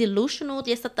tan delusional,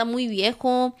 ya está tan muy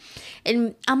viejo.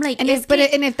 And I'm like, and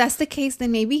if that's the case,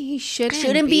 then maybe he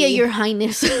shouldn't be a Your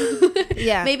Highness.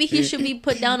 Yeah, maybe he should be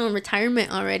put down on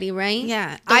retirement already, right?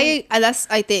 Yeah,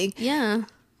 I think. Yeah,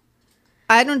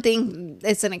 I don't think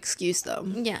it's an excuse though.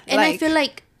 Yeah, and I feel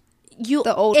like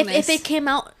if it came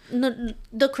out,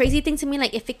 the crazy thing to me,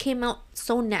 like if it came out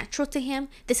so natural to him,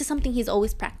 this is something he's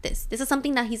always practiced. This is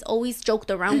something that he's always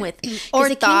joked around with or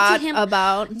thought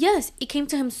about. Yes, it came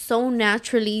to him so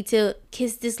naturally to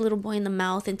kiss this little boy in the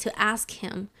mouth and to ask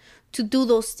him to do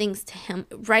those things to him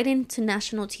right into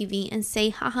national TV and say,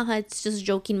 ha ha ha, it's just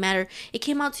joking matter. It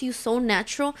came out to you so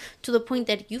natural to the point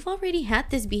that you've already had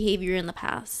this behavior in the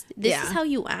past. This is how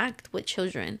you act with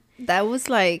children. That was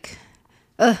like,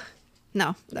 ugh.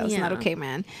 No, that was not okay,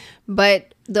 man.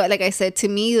 But like I said, to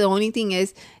me, the only thing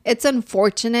is, it's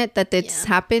unfortunate that this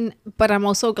happened, but I'm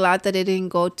also glad that it didn't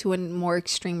go to a more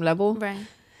extreme level. Right.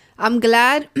 I'm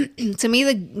glad. To me,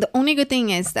 the only good thing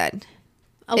is that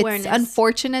awareness. It's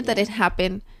unfortunate that it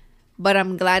happened, but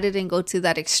I'm glad it didn't go to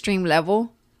that extreme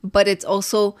level. But it's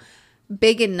also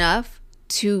big enough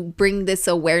to bring this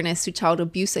awareness to child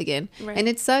abuse again. Right. And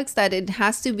it sucks that it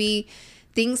has to be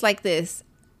things like this.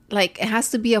 Like, it has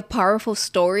to be a powerful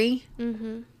story.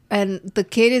 Mm-hmm. And the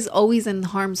kid is always in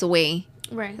harm's way.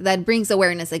 Right. That brings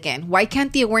awareness again. Why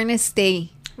can't the awareness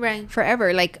stay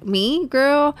forever? Like me,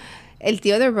 girl, el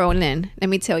tío de Roland, let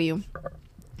me tell you.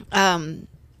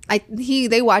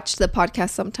 They watch the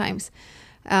podcast sometimes.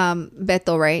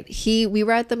 Beto, right? We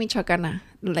were at the Michoacana,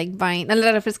 like buying a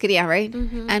la refresqueria, right?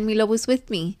 Mm-hmm. And Milo was with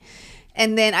me.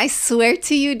 And then I swear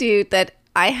to you, dude, that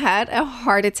I had a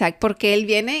heart attack porque él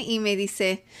viene y me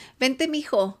dice, vente,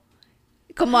 mijo.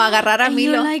 Como agarrar a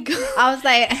Milo. Like, I was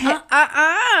like,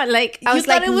 like, I was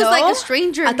like, it was like a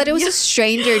stranger. I thought it was a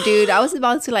stranger, dude. I was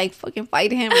about to like fucking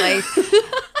fight him. Like,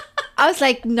 I was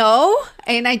like, no.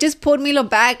 And I just pulled Milo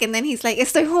back. And then he's like,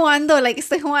 estoy jugando. Like,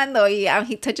 estoy jugando. Yeah,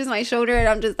 he touches my shoulder. And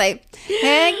I'm just like,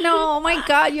 heck no. Oh my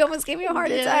God. You almost gave me a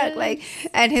heart attack. Like,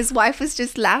 and his wife was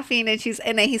just laughing. And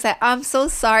then he's like, I'm so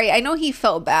sorry. I know he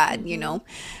felt bad, you know.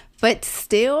 But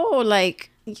still, like,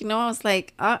 you know, I was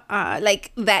like,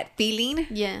 like that feeling.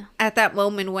 Yeah. At that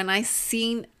moment when I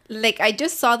seen, like, I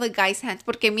just saw the guy's hands.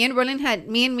 Porque me and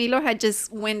Milo had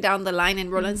just went down the line, and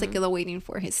Roland se quedó waiting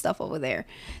for his stuff over there.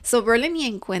 So Roland ni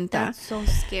en cuenta. That's so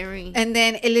scary. And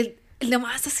then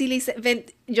nomás así le dice, ven,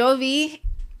 yo vi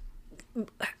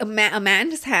a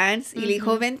man's hands y le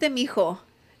dijo, vente, mijo.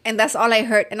 And that's all I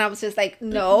heard. And I was just like,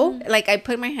 no. Like, I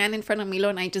put my hand in front of Milo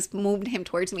and I just moved him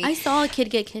towards me. I saw a kid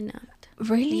get kidnapped.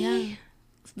 Really? Yeah.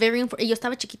 Yo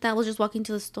estaba chiquita. I was just walking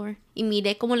to the store. Y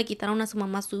miré cómo le quitaron a su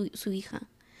mamá su hija.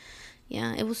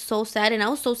 Yeah, it was so sad. And I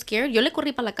was so scared. Yo le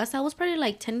corrí para la casa. I was probably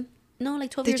like 12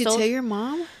 years old. Did you tell your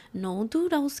mom? No,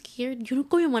 dude, I was scared. Yo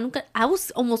nunca, mi mamá nunca. I was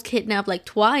almost kidnapped like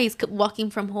twice walking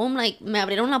from home. Like, me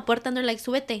abrieron la puerta and they're like,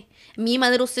 súbete. Me and my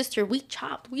little sister, we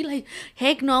chopped. We like,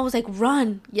 heck no. I was like,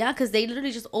 run. Yeah, because they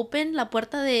literally just opened la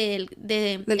puerta del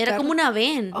era carro? como una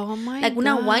van. Oh my like God.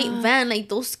 Like una white van. Like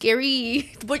those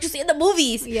scary, what you see in the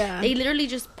movies. Yeah. They literally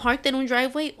just parked in un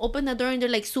driveway, opened the door, and they're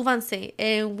like, súbanse.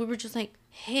 And we were just like,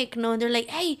 heck no. And they're like,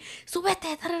 hey,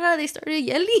 súbete. They started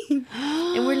yelling.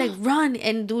 And we're like, run.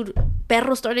 And dude,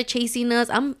 perros started chasing us.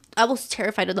 I was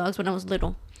terrified of dogs when I was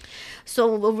little.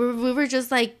 So we were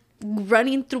just like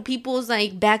running through people's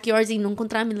like backyards y no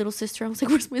encontraba my little sister. I was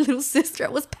like, where's my little sister? I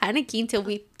was panicking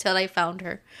till I found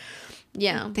her.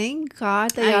 Yeah. Thank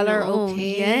God that y'all are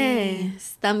okay.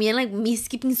 Yes. También like me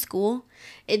skipping school.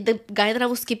 The guy that I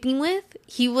was skipping with,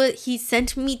 he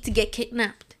sent me to get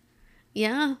kidnapped.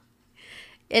 Yeah.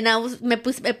 And me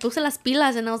puse las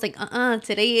pilas and I was like,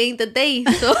 today ain't the day.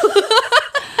 So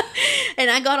and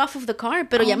I got off of the car,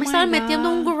 pero ya me estaban metiendo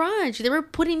en un garage. They were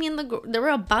putting me they were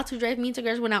about to drive me into the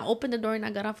garage when I opened the door and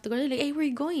I got off the car. They're like, hey, where are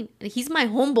you going? And he's my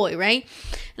homeboy, right?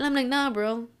 And I'm like, nah,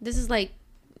 bro. This is like,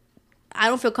 I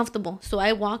don't feel comfortable. So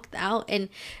I walked out and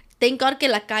thank God que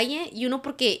la calle, you know,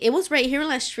 porque it was right here on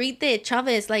la street de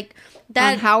Chavez, like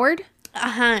that. On Howard?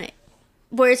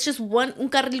 Where it's just un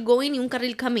carril going y un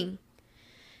carril coming.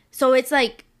 So it's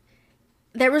like,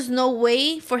 there was no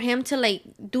way for him to like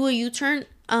do a U-turn.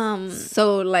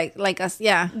 So like us,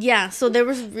 yeah. Yeah, so there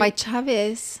was by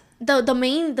Chavez. The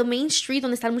main street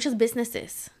donde están muchas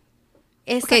businesses.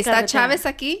 Okay, está Chavez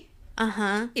aquí.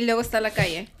 Ajá. Y luego está la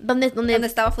calle. Donde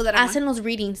estaba Fudarama. Hacen los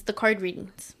readings, the card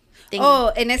readings.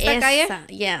 Oh, en esta calle?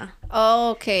 Yeah.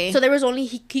 Oh, okay. So there was only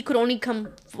he could only come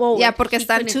forward. Yeah, porque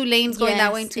están 2 lanes going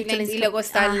that way and 2 lanes y luego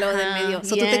está lo del medio.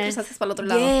 So tú te cruzaste para el otro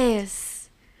lado. Yes.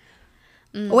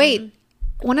 Wait.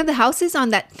 One of the houses on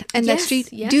that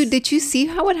street. Yes. Dude, did you see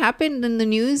how it happened in the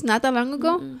news not that long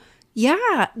ago? Mm-mm.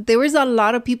 Yeah, there was a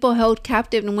lot of people held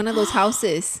captive in one of those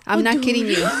houses. I'm not kidding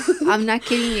you. I'm not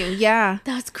kidding you. Yeah.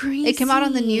 That's crazy. It came out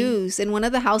on the news in one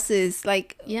of the houses.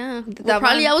 Like, yeah. Well,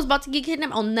 probably I was about to get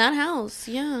kidnapped on that house.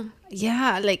 Yeah.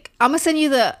 Yeah. Like, I'm going to send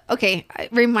you okay,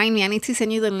 remind me. I need to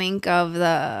send you the link of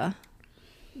that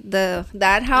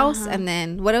house. And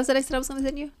then, what else did I say I was going to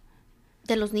send you?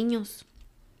 De los niños.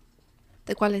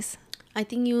 ¿De cuáles? I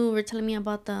think you were telling me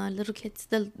about the little kids,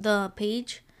 the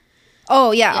page.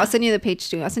 Oh, yeah. I'll send you the page,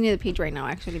 too. I'll send you the page right now,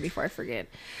 actually, before I forget.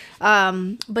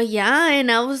 But yeah,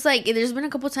 and I was like, there's been a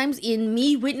couple times in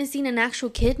me witnessing an actual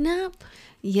kidnap.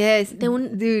 Yes.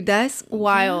 Dude, that's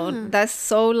wild. Yeah. That's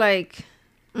so, like...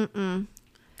 Mm-mm.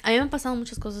 I haven't pasado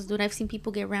muchas cosas, dude. I've seen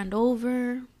people get ran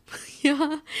over.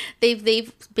 Yeah.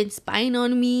 They've been spying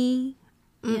on me.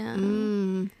 Yeah.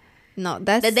 No,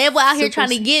 that's... The devil out here trying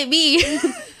to get me.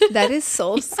 That is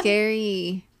so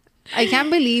scary. I can't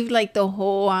believe, like, the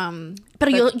whole...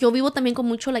 Pero yo vivo también con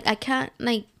mucho, like, I can't,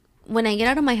 like, when I get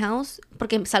out of my house,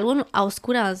 porque salgo a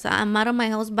oscuras. I'm out of my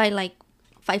house by, like,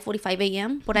 5:45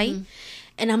 a.m. por ahí.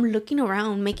 And I'm looking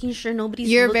around, making sure nobody's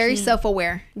You're looking. very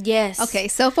self-aware. Yes. Okay,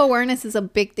 self-awareness is a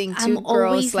big thing, too, I'm girls.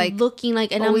 Always like, looking,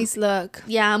 like, and always look.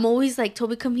 Yeah, I'm always like,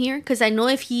 Toby, come here. Because I know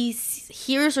if he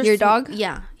hears or... Your dog?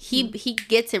 Yeah. He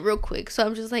gets it real quick. So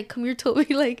I'm just like, come here,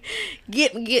 Toby. Like,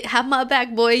 have my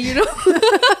back, boy, you know?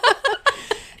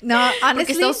 No,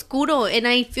 honestly. Porque está oscuro. And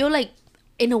I feel like,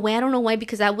 in a way, I don't know why,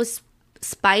 because I was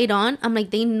spied on. I'm like,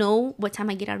 they know what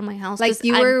time I get out of my house. Like,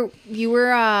 you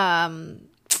were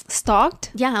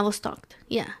stalked? Yeah, I was stalked.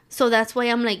 Yeah. So that's why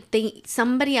I'm like,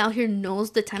 somebody out here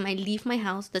knows the time I leave my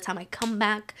house, the time I come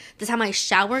back, the time I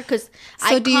shower. Because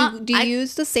do you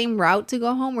use the same route to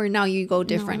go home, or now you go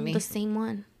differently? No, the same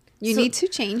one. You need to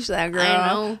change that, girl. I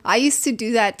know. I used to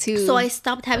do that too. So I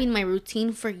stopped having my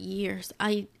routine for years.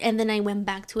 And then I went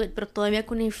back to it, pero todavía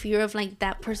con el fear of like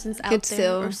that person's out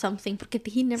there or something. Porque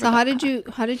he never. So how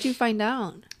did you find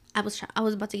out? I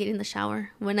was about to get in the shower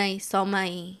when I saw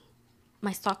my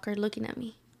stalker looking at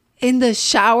me. In the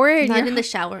shower? Not in the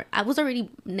shower. I was already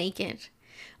naked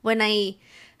when I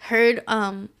heard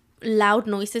loud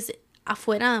noises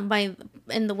afuera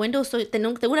in the window. So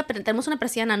tenemos una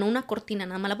persiana, no una cortina,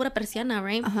 nada más la pura persiana,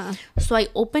 right? So I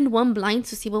opened one blind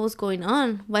to see what was going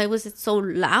on. Why was it so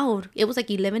loud? It was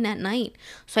like 11 at night.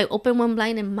 So I opened one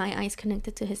blind and my eyes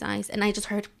connected to his eyes, and I just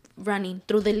heard running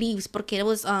through the leaves porque it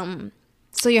was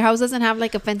So your house doesn't have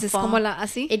like a fence, es como la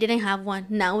así? It didn't have one.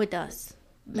 Now it does.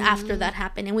 After that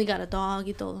happened, and we got a dog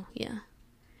y todo. Yeah,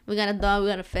 we got a dog, we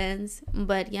got a fence.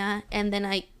 But yeah, and then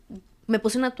me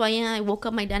puse una toalla. I woke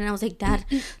up my dad and I was like, Dad,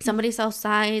 somebody's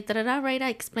outside. Right? I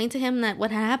explained to him that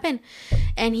what had happened,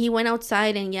 and he went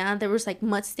outside, and yeah, there was like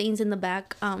mud stains in the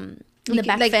back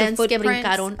back like fence que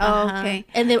brincaron. Okay.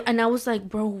 And I was like,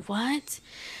 bro, what?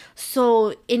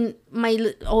 So in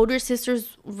my older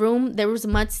sister's room, there was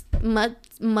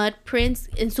mud prints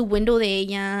in su window de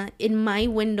ella, in my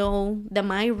window,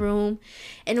 my room,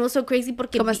 and it was so crazy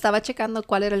porque como estaba checando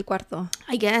cuál era el cuarto.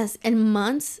 I guess. And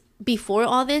months before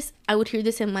all this, I would hear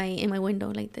this in my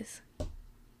window like this,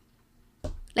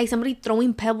 like somebody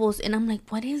throwing pebbles, and I'm like,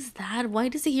 what is that? Why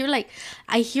does it hear like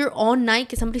I hear all night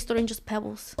because somebody's throwing just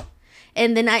pebbles?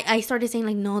 And then I started saying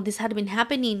like, no, this had been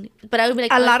happening. But I would be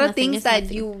like, a lot of things that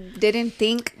you didn't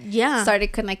think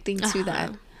started connecting to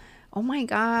that. Oh my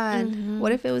God.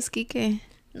 What if it was Kike?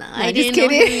 No, I didn't know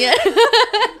him yet.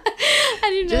 I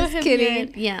didn't know him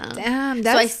yet. Yeah. Damn,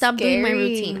 that's so I stopped scary. doing my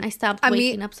routine. I stopped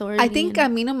waking up so early. I think a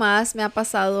mí nomás me ha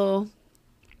pasado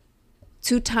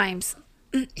 2 times.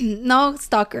 No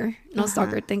stalker,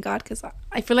 thank God. Because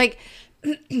I feel like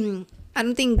I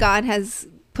don't think God has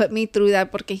put me through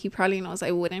that porque he probably knows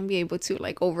I wouldn't be able to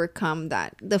like overcome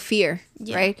the fear,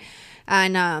 right?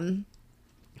 And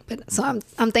but so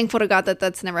I'm thankful to God that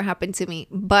that's never happened to me.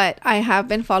 But I have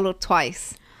been followed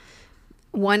twice.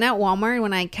 One at Walmart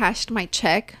when I cashed my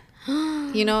check.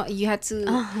 You know, you had to.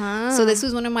 So this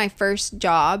was one of my first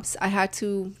jobs. I had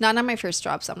to. Not my first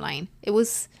jobs. I'm lying.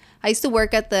 I used to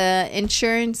work at the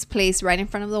insurance place right in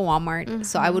front of the Walmart.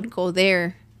 So I would go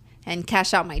there and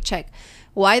cash out my check.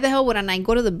 Why the hell wouldn't I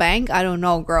go to the bank? I don't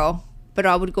know, girl. But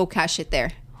I would go cash it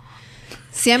there.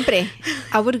 Siempre.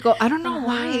 I would go. I don't know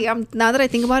why. Now that I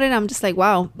think about it, I'm just like,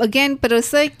 wow. Again, but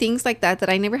it's like things like that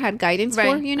I never had guidance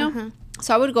for, you know?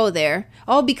 So I would go there.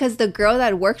 Oh, because the girl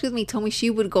that worked with me told me she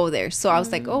would go there. So I was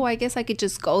like, oh, I guess I could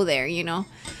just go there, you know?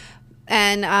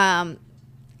 And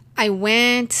I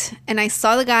went and I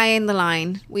saw the guy in the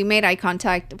line. We made eye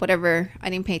contact, whatever. I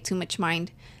didn't pay too much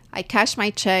mind. I cashed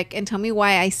my check, and tell me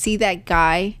why I see that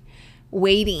guy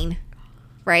waiting,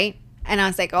 right? And I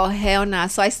was like, oh, hell nah.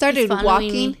 So I started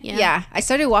walking. Yeah. I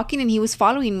started walking, and he was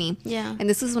following me. Yeah. And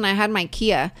this is when I had my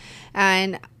Kia.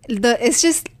 And it's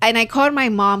just, and I called my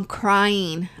mom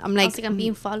crying. I'm like, I'm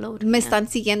being followed. Me están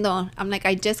siguiendo. I'm like,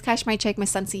 I just cashed my check, me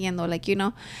están siguiendo, like, you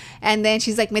know. And then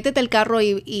she's like, métete el carro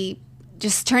y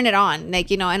just turn it on,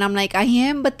 like, you know. And I'm like, I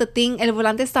am, but the thing, el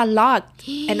volante está locked.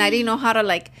 And I didn't know how to,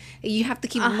 like, you have to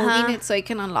keep moving it so it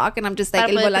can unlock. And I'm just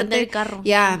like, el volante. Carro.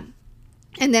 Yeah.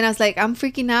 And then I was like, I'm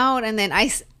freaking out. And then I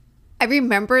I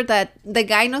remember that the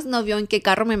guy no vio en qué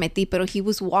carro me metí, pero he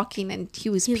was walking and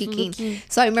he was peeking. Looking.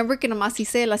 So I remember que nomás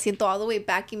hice el asiento all the way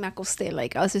back y me acosté.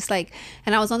 Like, I was just like,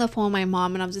 and I was on the phone with my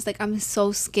mom and I was just like, I'm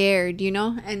so scared, you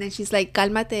know? And then she's like,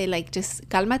 cálmate, like, just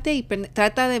cálmate y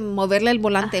trata de moverle el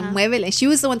volante, muévele. She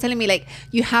was the one telling me, like,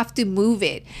 you have to move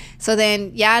it. So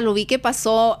then, ya, lo vi que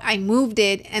pasó, I moved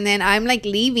it, and then I'm like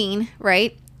leaving,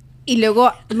 right? Y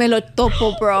luego me lo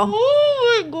topo, bro.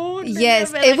 Oh my God.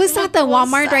 Yes, it was at the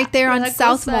Walmart right there on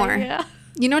Southmore. Yeah.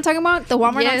 You know what I'm talking about? The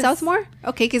Walmart on Southmore?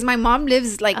 Okay, because my mom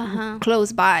lives like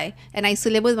close by and I used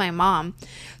to live with my mom.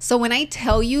 So when I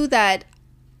tell you that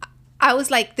I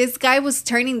was like, this guy was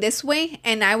turning this way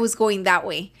and I was going that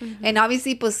way. And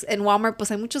obviously, pues en Walmart, pues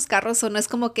hay muchos carros, so no es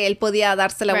como que él podía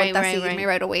darse la vuelta a seguirme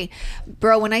right away.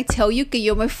 Bro, when I tell you que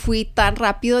yo me fui tan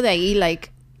rápido de ahí,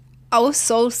 like, I was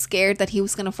so scared that he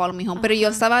was going to follow me home. Pero yo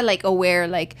estaba, like, aware.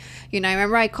 Like, you know, I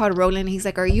remember I called Roland. He's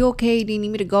like, are you okay? Do you need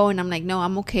me to go? And I'm like, no,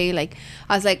 I'm okay. Like,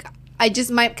 I was like, I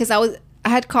just might... Because I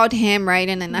had called him, right?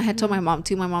 And then I had told my mom,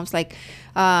 too. My mom's like,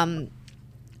 what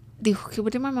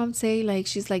did my mom say? Like,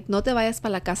 she's like, no te vayas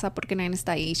para la casa porque nadie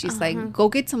está ahí. She's like, go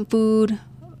get some food.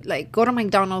 Like, go to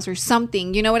McDonald's or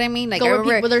something. You know what I mean? Like, go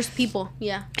where there's people.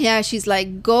 Yeah. Yeah, she's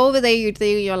like, go over there, yo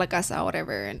te digo a la casa,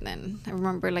 whatever. And then I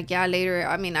remember, like, yeah, later,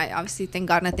 I mean, I obviously, thank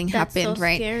God nothing happened, so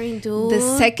right? Scary, dude. The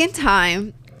second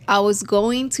time, I was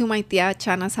going to my tia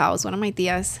Chana's house, one of my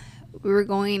tias. We were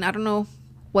going, I don't know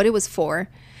what it was for.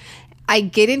 I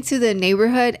get into the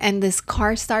neighborhood, and this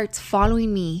car starts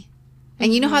following me.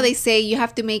 And you know how they say you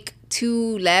have to make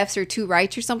 2 lefts or 2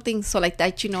 rights or something, so like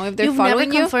that, you know, if they're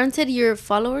following you. You've never confronted your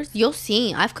followers? Yo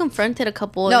sí, I've confronted a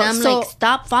couple, and I'm like,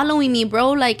 stop following me, bro.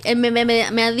 Like, and me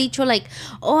ha dicho like,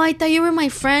 oh, I thought you were my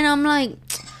friend. I'm like,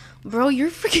 bro,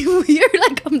 you're freaking weird.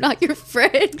 Like, I'm not your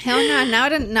friend. Hell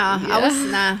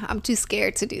no, I'm too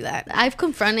scared to do that. I've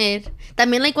confronted.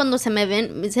 También, like, cuando se me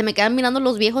quedan mirando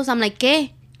los viejos, I'm like,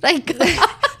 ¿qué? Like,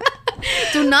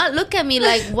 do not look at me.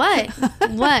 Like,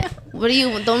 what do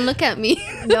you, don't look at me.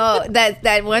 No,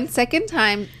 that one second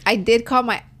time I did call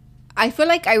I feel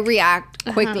like I react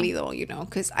quickly though, you know,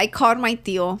 because I called my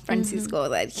tío Francisco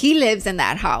that he lives in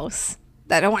that house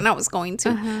that one I was going to.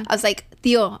 I was like,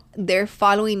 tío, they're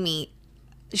following me,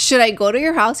 should I go to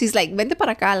your house? He's like, vente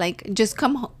para acá, like, just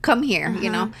come here, you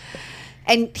know.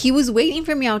 And he was waiting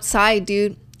for me outside,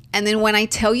 dude. And then when I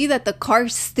tell you that the car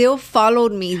still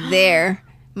followed me there,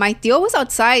 my tío was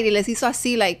outside y les hizo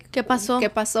así, like, ¿qué pasó?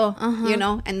 You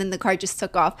know, and then the car just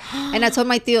took off. And I told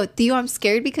my tío, I'm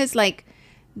scared because, like,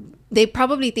 they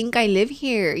probably think I live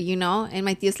here, you know. And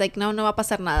my tío's like, no va a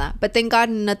pasar nada. But thank God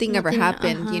nothing ever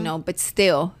happened, you know. But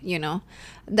still, you know,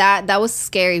 that was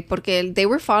scary porque they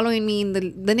were following me in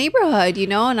the neighborhood, you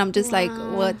know. And I'm just like,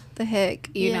 what the heck,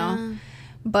 you know.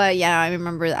 But yeah, I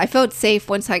remember I felt safe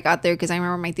once I got there because I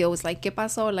remember my tío was like, ¿qué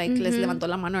pasó? Like, les levantó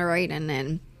la mano, right? And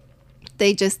then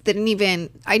they just didn't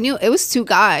even... I knew it was 2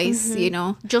 guys, you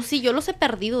know. Yo los he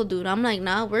perdido, dude. I'm like,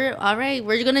 nah, we're all right.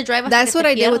 We're gonna drive. That's what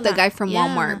I did with the guy from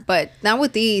Walmart, but not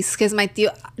with these, because my tío...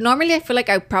 Normally, I feel like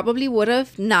I probably would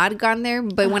have not gone there,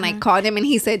 but when I called him and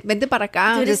he said, vente para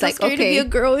acá, dude, I'm just like, scary okay. to be a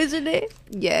girl, isn't it?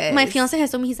 Yes. My fiance has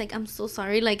told me, he's like, I'm so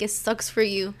sorry. Like, it sucks for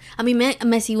you. I mean,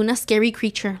 me see una scary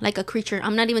creature, like a creature.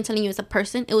 I'm not even telling you it's a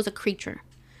person. It was a creature.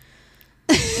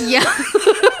 Yeah.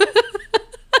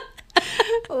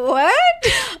 What?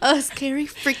 A scary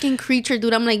freaking creature,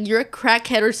 dude. I'm like, you're a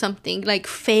crackhead or something. Like,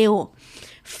 feo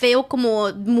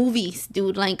como movies,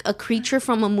 dude. Like a creature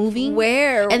from a movie.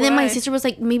 Where? And then my sister was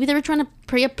like, maybe they were trying to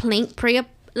play a prank. Play a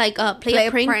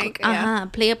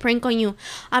prank on you.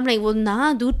 I'm like, well,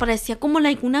 nah, dude. Parecía como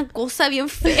like una cosa bien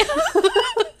fea.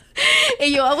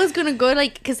 And I was gonna go,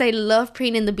 like, because I love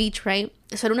praying in the beach, right?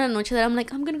 So era una noche that I'm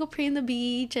like, I'm gonna go pray in the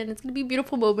beach and it's gonna be a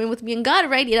beautiful moment with me and God,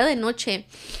 right? Y era de noche.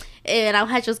 And I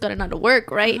had just gotten out of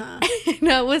work, right?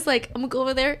 And I was like, I'm gonna go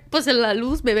over there. Pues en la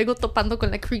luz me vengo topando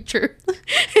con la creature.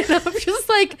 And I'm just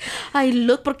like, I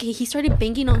look, porque he started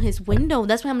banging on his window.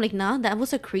 That's why I'm like, nah, that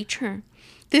was a creature.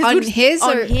 On his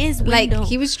window. Like,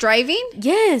 he was driving?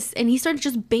 Yes. And he started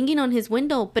just banging on his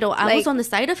window. Pero I was on the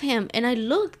side of him. And I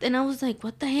looked and I was like,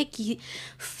 what the heck?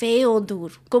 Feo,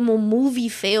 dude. Como movie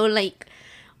feo. Like,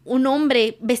 un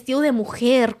hombre vestido de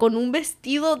mujer con un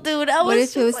vestido, dude. What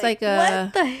if it was like a...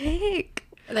 What the heck?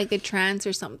 Like a trance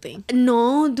or something?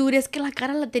 No, dude. Es que la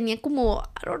cara la tenía como...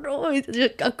 I don't know.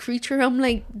 A creature. I'm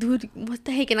like, dude, what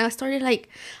the heck? And I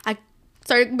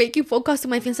started making phone calls to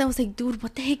my fiance. I was like, dude,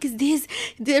 what the heck is this?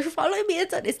 They're following me.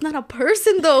 It's not a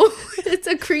person, though. It's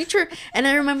a creature. And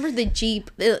I remember the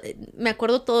Jeep. Me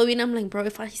acuerdo todo bien. I'm like, bro,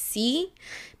 if I see...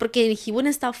 Porque he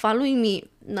wouldn't stop following me.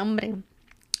 No, hombre.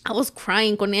 I was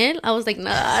crying con él. I was like,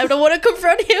 nah, I don't want to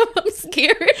confront him. I'm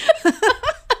scared.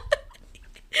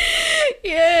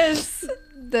 Yes.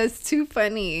 That's too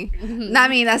funny. I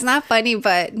mean, that's not funny,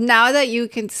 but now that you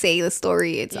can say the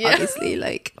story, it's obviously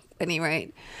like funny,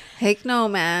 right? Heck no,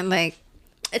 man. Like,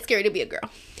 it's scary to be a girl.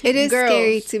 It is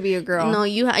scary to be a girl. No,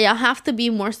 you have to be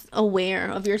more aware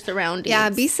of your surroundings. Yeah,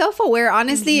 be self-aware.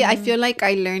 Honestly, I feel like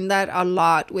I learned that a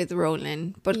lot with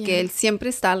Roland. Porque él siempre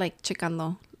está, like,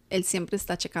 checando. Él siempre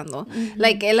está checando.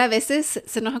 Like, él a veces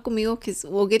se enoja conmigo because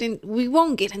we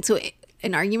won't get into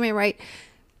an argument, right?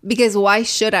 Because why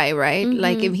should I, right?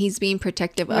 Like, if he's being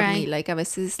protective of me. Like, a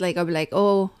veces, like, I'll be like,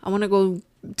 oh, I want to go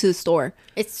to the store.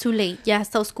 It's too late. Ya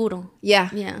está oscuro.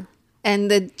 Yeah. And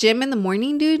the gym in the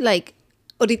morning, dude, like,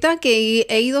 ahorita que he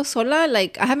ido sola,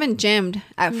 like, I haven't gymmed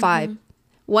at 5.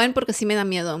 1, porque sí me da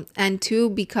miedo. And 2,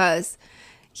 because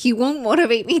he won't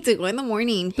motivate me to go in the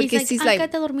morning. Because he's like,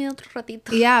 dormido otro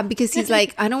ratito. Yeah, because he's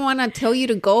like, I don't want to tell you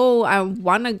to go. I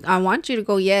want you to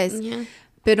go, yes. Yeah.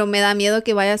 Pero me da miedo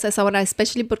que vayas a esa hora,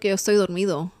 especially porque yo estoy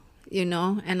dormido, you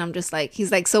know? And I'm just like,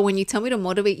 he's like, so when you tell me to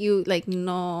motivate you, like,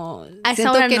 no.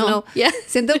 Siento que no. Yeah.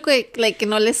 Siento que, like, que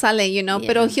no le sale, you know? Yeah.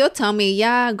 Pero he'll tell me,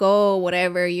 yeah, go,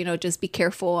 whatever, you know, just be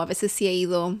careful. A veces sí he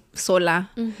ido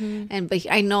sola. But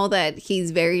I know that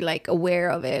he's very, like, aware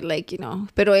of it, like, you know.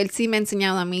 Pero él sí me ha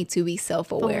enseñado a mí to be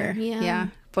self-aware. Yeah.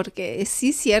 Porque sí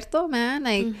es cierto, man.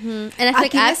 Like, and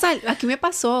aquí me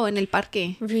pasó en el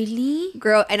parque. Really?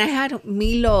 Girl, and I had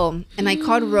Milo, and I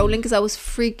called Roland because I was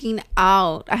freaking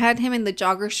out. I had him in the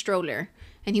jogger stroller,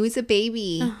 and he was a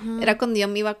baby. Era cuando yo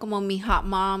me iba como mi hot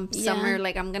mom summer,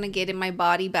 like, I'm gonna get in my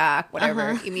body back,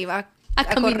 whatever. Y me iba a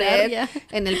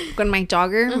correr con my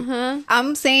jogger.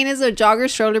 I'm saying it's a jogger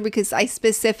stroller because I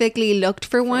specifically looked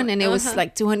for one, and it was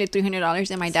like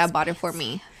 $200-$300, and my dad bought it for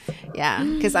me. Yeah,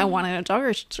 because I wanted a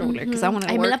jogger stroller because I wanted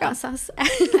to work out.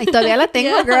 Ay, todavía la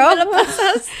tengo, girl. Me la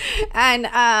pasas.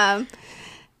 And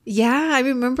yeah, I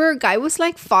remember a guy was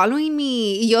like following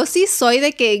me. Y yo sí soy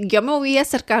de que yo me voy a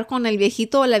acercar con el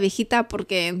viejito o la viejita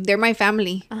porque they're my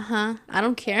family. I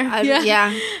don't care.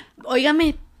 Yeah.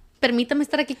 Óigame, permítame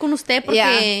estar aquí con usted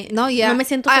porque no me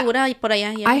siento segura por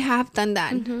allá. I have done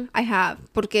that. I have,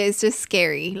 porque it's just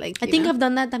scary. Like, I think I've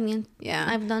done that también. Yeah,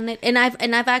 I've done it, and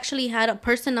I've actually had a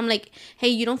person. I'm like, hey,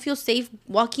 you don't feel safe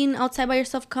walking outside by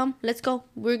yourself? Come, let's go.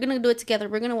 We're gonna do it together.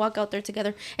 We're gonna walk out there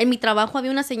together. En mi trabajo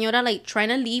había una señora like trying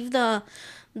to leave the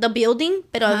building,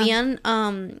 pero habían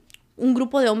un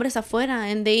grupo de hombres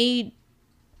afuera, and they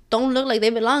don't look like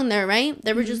they belong there, right?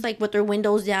 They were just like with their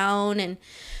windows down and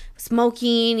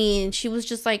smoking, and she was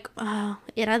just like,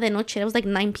 era de noche. It was like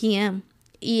 9 p.m.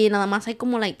 Y nada más hay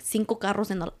como like 5 carros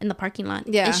in the parking lot.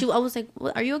 Yeah. And I was like,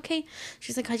 well, are you okay?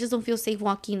 She's like, I just don't feel safe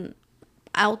walking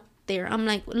out there. I'm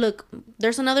like, look,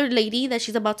 there's another lady that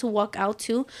she's about to walk out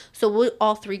to, so we'll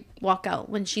all 3 walk out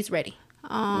when she's ready.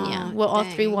 We'll all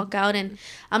 3 walk out, and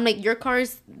I'm like, your car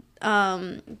is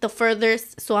the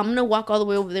furthest, so I'm gonna walk all the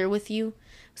way over there with you,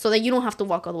 so that you don't have to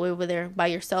walk all the way over there by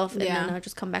yourself, and then I'll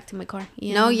just come back to my car.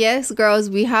 No, yes, girls,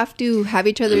 we have to have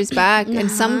each other's back.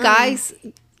 And some guys,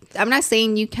 I'm not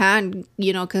saying you can,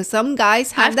 you know, because some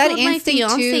guys have that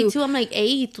instinct too. I'm like,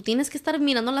 hey, tú tienes que estar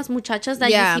mirando las muchachas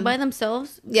that you see by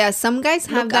themselves. Yeah, some guys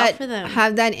have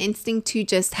that instinct to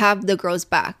just have the girls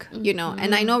back, you know.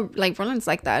 And I know, like, Roland's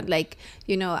like that. Like,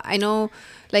 you know, I know,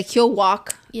 like, he'll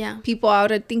walk people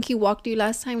out. I think he walked you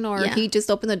last time, or he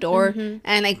just opened the door,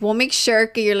 and like, we'll make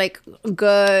sure you're like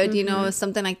good, you know,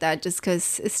 something like that. Just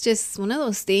because it's just one of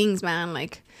those things, man.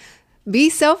 Like, be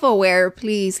self-aware,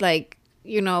 please. Like,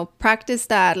 you know, practice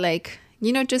that, like,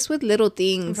 you know, just with little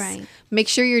things. Right. Make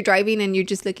sure you're driving and you're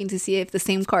just looking to see if the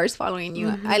same car is following you,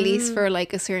 at least for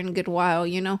like a certain good while,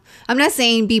 you know. I'm not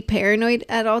saying be paranoid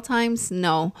at all times,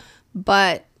 no,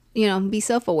 but, you know, be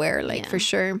self-aware, like, for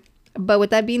sure. But with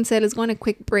that being said, let's go on a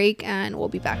quick break and we'll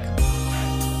be back.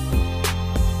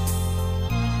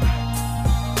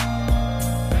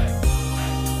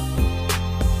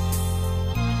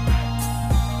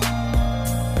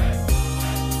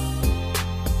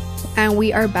 And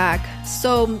we are back.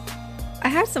 So I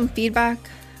had some feedback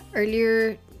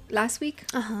earlier last week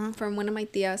from one of my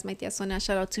tias, my tia Sonia,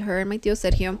 shout out to her, and my tío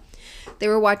Sergio. They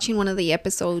were watching one of the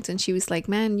episodes and she was like,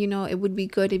 man, you know, it would be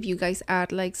good if you guys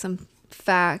add like some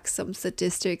facts, some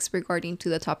statistics regarding to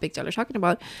the topic y'all are talking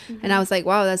about. And I was like,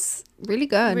 wow, that's really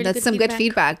good. That's good some feedback. Good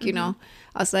feedback, you know.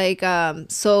 I was like,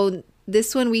 so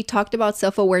this one, we talked about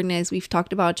self-awareness. We've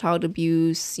talked about child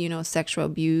abuse, you know, sexual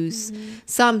abuse,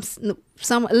 some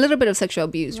a little bit of sexual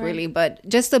abuse, really, but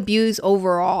just abuse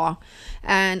overall.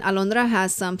 And Alondra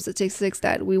has some statistics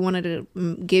that we wanted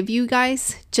to give you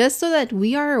guys, just so that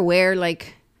we are aware,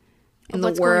 like, in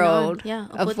the world. Yeah,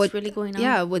 of what's really going on.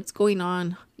 Yeah, what's going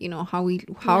on. You know, how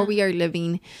we are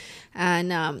living.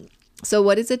 And so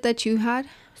what is it that you had?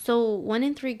 So 1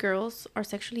 in 3 girls are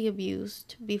sexually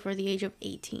abused before the age of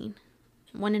 18.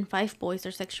 1 in 5 boys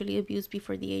are sexually abused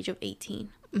before the age of 18.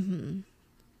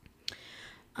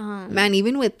 Man,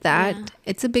 even with that,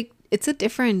 it's a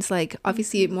difference. Like,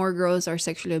 obviously, more girls are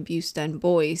sexually abused than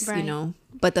boys, you know.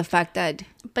 But the fact that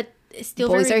it's still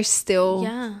boys are still...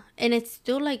 Yeah, and it's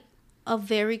still, like, a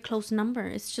very close number.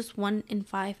 It's just 1 in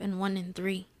 5 and 1 in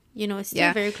 3. You know, it's still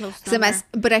a very close number.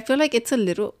 But I feel like it's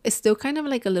still kind of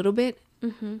like a little bit.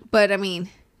 But, I mean,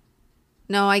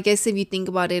 no, I guess if you think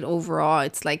about it overall,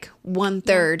 it's like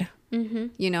 1/3,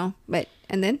 you know. But,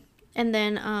 and then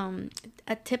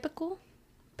a typical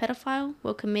pedophile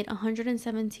will commit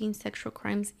 117 sexual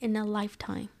crimes in a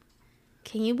lifetime.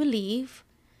 Can you believe?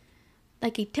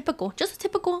 Like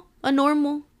a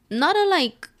normal, not a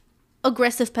like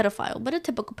aggressive pedophile, but a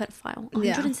typical pedophile.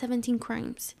 117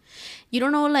 crimes. You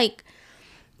don't know, like...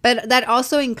 But that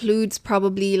also includes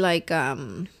probably like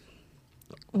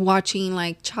watching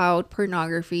like child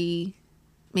pornography.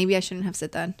 Maybe I shouldn't have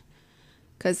said that.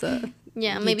 Because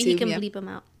yeah, maybe he can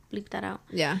bleep that out.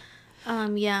 Yeah.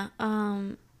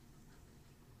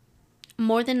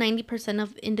 More than 90%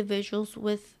 of individuals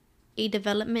with a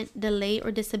development delay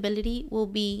or disability will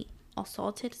be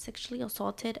sexually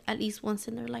assaulted at least once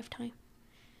in their lifetime.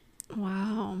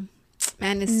 Wow.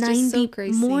 Man, it's just so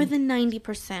crazy. More than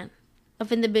 90%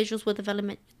 of individuals with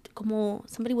development, como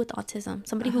somebody with autism,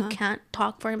 somebody who can't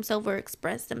talk for himself or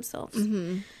express themselves.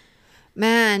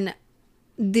 Man,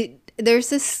 there's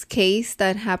this case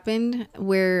that happened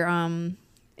where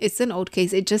it's an old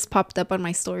case. It just popped up on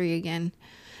my story again.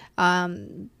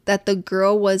 That the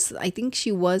girl was, I think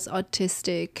she was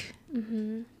autistic.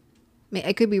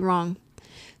 I could be wrong.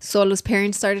 So los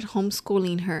parents started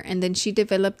homeschooling her, and then she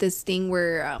developed this thing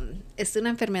where it's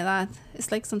una enfermedad.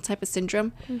 It's like some type of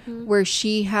syndrome where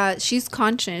she's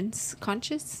conscious.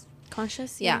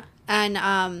 Yeah.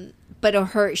 And but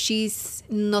she's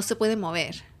no se puede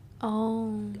mover.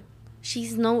 Oh,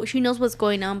 she knows what's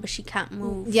going on, but she can't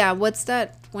move. Yeah, what's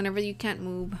that? Whenever you can't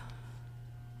move.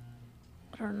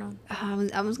 I don't know.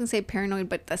 I was gonna say paranoid,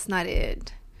 but that's not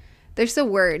it. There's a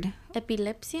word.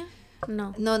 Epilepsy?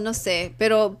 No, no sé.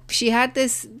 Pero she had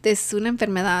this una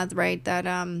enfermedad, right?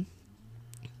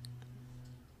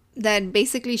 That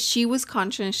basically she was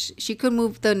conscious. She could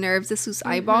move the nerves of sus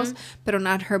eyeballs, pero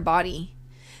not her body.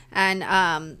 And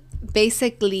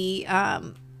basically,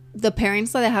 the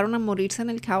parents la dejaron a morirse en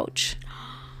el couch.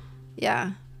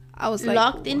 Yeah. I was like...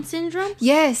 Locked-in syndrome?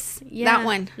 Yes. Yeah, that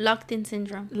one. Locked-in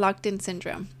syndrome.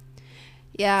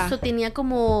 Yeah. So tenía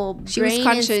como brain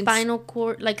and spinal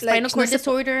cord, like spinal cord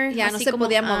disorder. Yeah, no se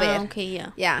podía mover. Okay,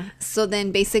 yeah. Yeah. So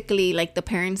then basically, like, the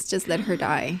parents just let her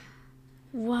die.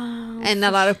 Wow. And a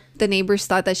lot of the neighbors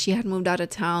thought that she had moved out of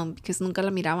town because nunca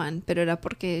la miraban. Pero era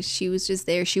porque she was just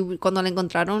there. Cuando la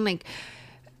encontraron, like,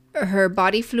 her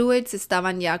body fluids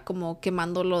estaban ya como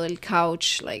quemando lo del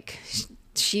couch. Like,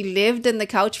 she lived in the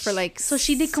couch for like... So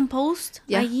she decomposed?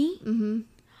 Yeah. Allí?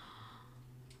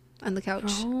 On the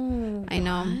couch. Oh, I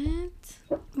know.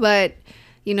 What? But,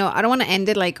 you know, I don't want to end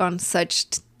it like on such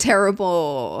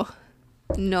terrible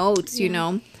notes, you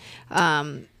know.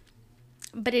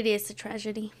 But it is a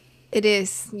tragedy. It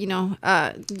is, you know.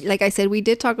 Like I said, we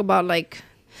did talk about like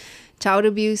child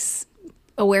abuse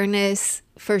awareness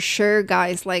for sure,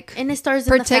 guys. Like, and it starts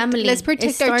in the family. Let's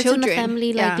protect our children. In the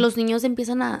family. Like, los niños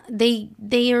empiezan a...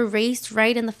 They are raised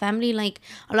right in the family. Like,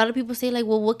 a lot of people say, like,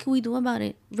 well, what can we do about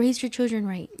it? Raise your children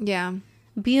right. Yeah.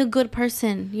 Be a good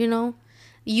person, you know?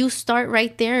 You start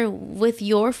right there with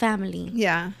your family.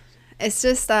 Yeah. It's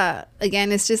just,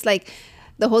 again, it's just like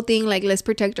the whole thing, like, let's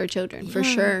protect our children. For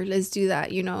sure. Let's do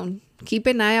that, you know. Keep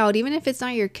an eye out, even if it's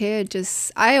not your kid.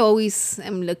 I always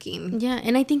am looking. Yeah,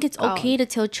 and I think it's okay to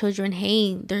tell children,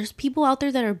 hey, there's people out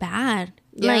there that are bad.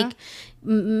 Yeah. Like,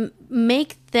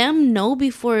 make them know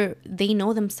before they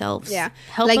know themselves. Yeah.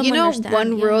 Help like, them you know, understand.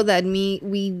 one rule that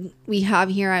we have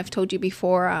here, I've told you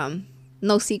before,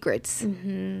 no secrets.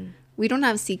 We don't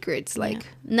have secrets. Like,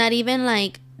 not even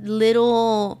like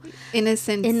little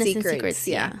innocent secrets.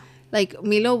 Yeah. Like,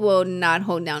 Milo will not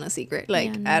hold down a secret,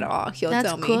 like, at all. He'll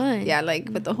tell me. Good. Yeah,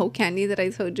 like, but the whole candy that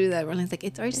I told you, that everyone's like,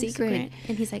 it's our secret.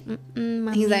 And he's like,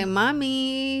 mommy. He's like,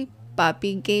 mommy,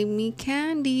 papi gave me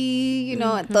candy. You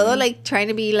know, todo, like, trying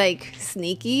to be, like,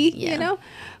 sneaky, you know?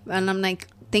 And I'm like,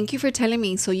 thank you for telling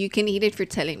me, so you can eat it for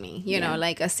telling me, you know,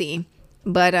 like, así.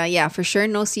 But, yeah, for sure,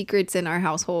 no secrets in our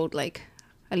household. Like,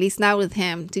 at least not with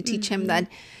him, to teach him that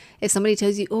if somebody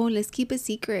tells you, oh, let's keep a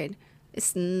secret,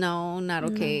 it's not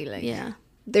okay. Like,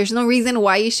 there's no reason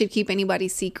why you should keep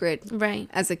anybody's secret right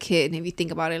as a kid. If you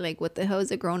think about it, like, what the hell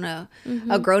is a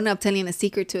grown-up telling a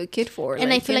secret to a kid for? And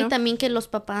like, I feel like también que los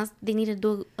papás, they need to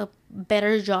do a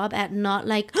better job at not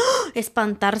like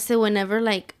espantarse whenever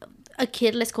like a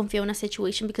kid les confía una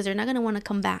situation, because they're not going to want to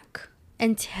come back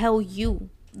and tell you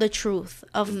the truth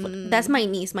of that's my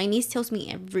niece. My niece tells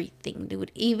me everything,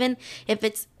 dude. Even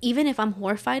if I'm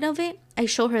horrified of it, I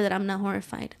show her that I'm not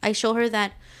horrified. I show her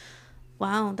that,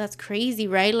 wow, that's crazy,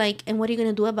 right? Like, and what are you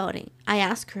gonna do about it? I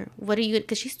ask her, what are you,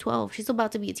 because she's 12, she's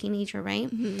about to be a teenager, right?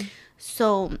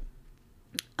 So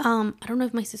I don't know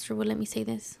if my sister would let me say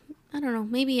this. I don't know,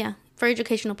 maybe, yeah, for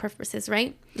educational purposes,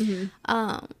 right?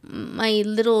 My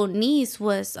little niece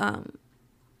was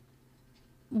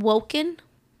woken,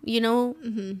 you know,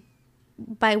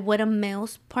 by what a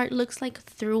male's part looks like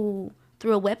through a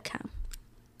webcam.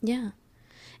 Yeah.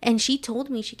 And she came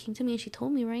to me and she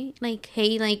told me, right? Like,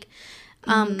 hey, like,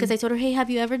 because I told her, hey, have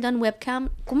you ever done webcam?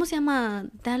 ¿Cómo se llama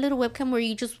that little webcam where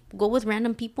you just go with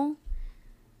random people?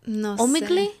 No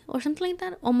Omegle sé. or something like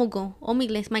that?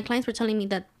 Omegle. My clients were telling me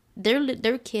that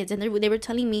they're kids, and they were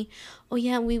telling me, oh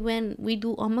yeah, we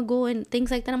do Omegle and things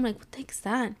like that. I'm like, what the heck is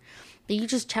that? You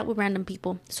just chat with random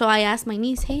people. So I asked my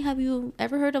niece, hey, have you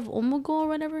ever heard of Omegle or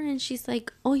whatever? And she's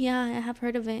like, oh yeah, I have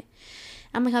heard of it.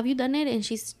 I'm like, have you done it? And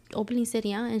she's openly said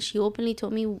yeah. And she openly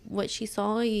told me what she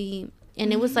saw. And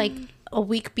it was like a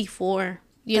week before,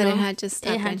 you know. It had just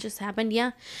happened. It had just happened,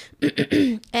 yeah.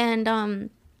 And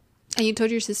you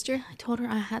told your sister? I told her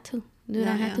I had to. Dude,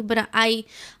 Yeah, I had to. But I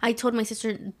told my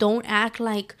sister, don't act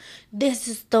like this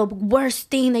is the worst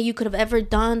thing that you could have ever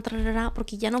done.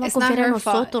 Porque ya no va a confiar en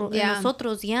nosotros. Yeah. En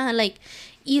nosotros, yeah. Like,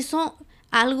 hizo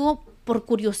algo por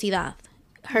curiosidad.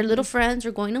 Her little friends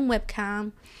are going on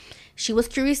webcam. She was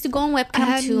curious to go on webcam too. I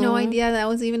had no idea that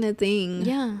was even a thing.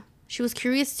 Yeah. She was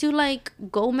curious to, like,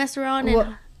 go mess around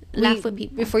and laugh with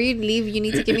people. Before you leave, you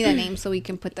need to give me that name so we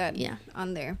can put that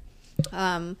on there.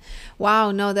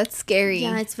 Wow, no, that's scary.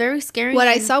 Yeah, it's very scary. What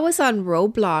I saw was on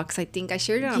Roblox. I think I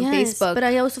shared it on Facebook. But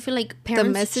I also feel like parents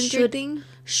the messenger thing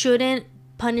shouldn't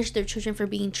punish their children for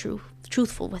being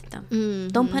truthful with them.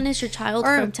 Don't punish your child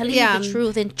for telling you the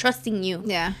truth and trusting you.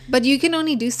 Yeah, but you can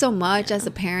only do so much as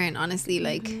a parent, honestly.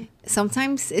 Like,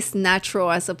 sometimes it's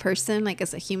natural as a person, like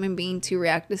as a human being, to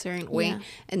react a certain way,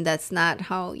 and that's not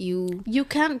how you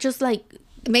can't just like,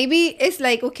 maybe it's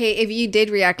like, okay, if you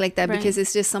did react like that, because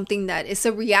it's just something that it's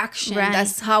a reaction.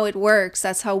 That's how it works.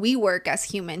 That's how we work as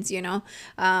humans, you know.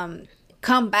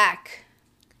 Come back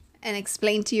and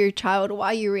explain to your child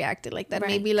why you reacted like that.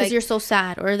 Maybe like, because you're so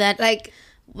sad, or that like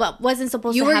what wasn't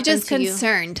supposed to happen. You were just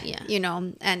concerned, you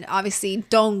know. And obviously,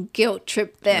 don't guilt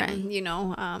trip them, you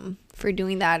know, for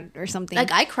doing that or something.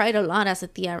 Like, I cried a lot as a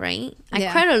tia, right?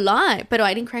 I cried a lot, but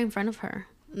I didn't cry in front of her.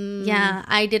 Yeah,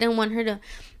 I didn't want her to.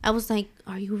 I was like,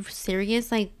 are you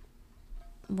serious? Like,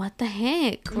 what the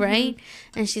heck, right?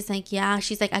 And she's like, yeah.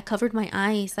 She's like, I covered my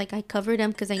eyes. Like, I covered them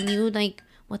because I knew, like,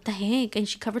 what the heck? And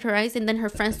she covered her eyes, and then her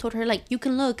friends told her, like, you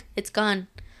can look. It's gone.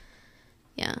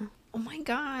 Yeah. Oh, my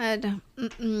God.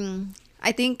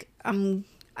 I think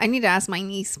I need to ask my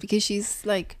niece, because she's,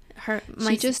 like,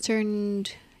 she just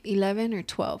turned 11 or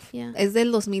 12. Yeah. Es del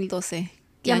 2012.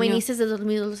 Yeah, my niece is del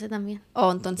 2012 también.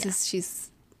 Oh, entonces she's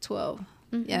 12.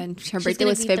 Yeah, and her birthday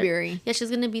was February. Yeah,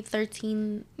 she's gonna be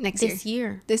 13 this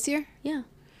year. This year? Yeah.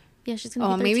 Yeah, she's gonna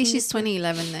be 13 maybe she's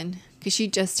 2011 then, because she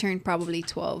just turned probably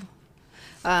 12.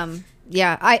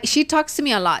 Yeah, she talks to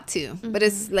me a lot too, but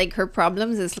it's like her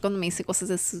problems is cuando me dice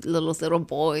cosas de little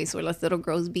boys or little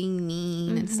girls being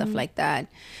mean and stuff like that.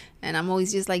 And I'm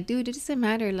always just like, dude, it doesn't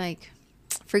matter. Like,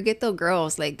 forget the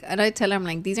girls. Like, and I tell her, I'm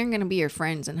like, these aren't gonna be your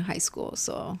friends in high school,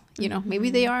 so you know, maybe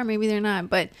they are, maybe they're not,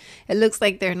 but it looks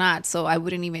like they're not, so I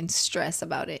wouldn't even stress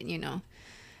about it, you know.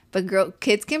 But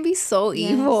kids can be so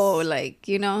evil, like,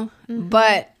 you know.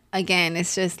 But again,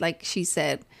 it's just like she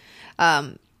said,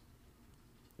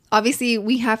 obviously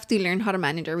we have to learn how to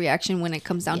manage our reaction when it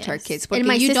comes down to our kids. And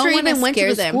my sister even went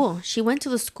to the school. She went to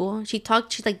the school. She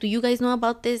talked. She's like, do you guys know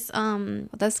about this? Well,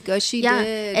 that's good. She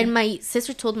did. And my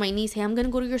sister told my niece, hey, I'm going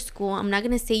to go to your school. I'm not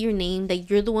going to say your name, that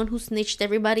you're the one who snitched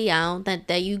everybody out,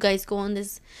 that you guys go on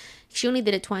this. She only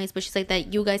did it twice, but she's like,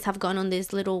 that you guys have gone on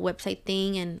this little website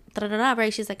thing and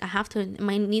right? She's like, I have to. And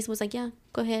my niece was like, yeah,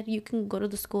 go ahead. You can go to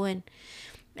the school and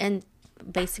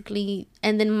basically,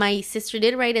 and then my sister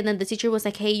did, right? And then the teacher was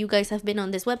like, hey, you guys have been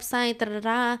on this website,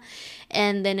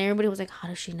 and then everybody was like, how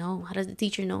does she know? How does the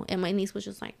teacher know? And my niece was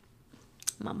just like,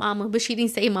 my mama, but she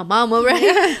didn't say my mama,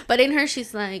 right? But in her,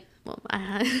 she's like, well,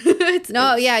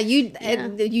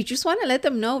 you just want to let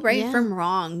them know right from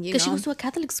wrong, you know, because she goes to a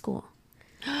Catholic school.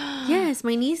 Yes,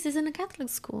 my niece is in a Catholic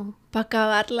school. Pa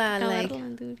acabarla, like,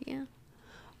 dude, yeah.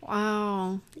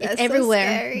 Wow. It's That's everywhere.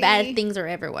 so scary. Bad things are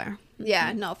everywhere.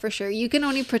 Yeah, no, for sure. You can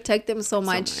only protect them so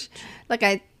much. Like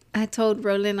I told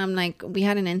Roland, I'm like, we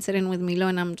had an incident with Milo,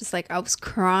 and I'm just like, I was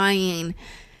crying.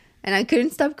 And I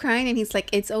couldn't stop crying. And he's like,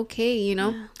 it's okay, you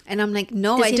know? Yeah. And I'm like,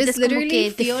 no, I just literally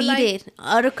feel defeated, like...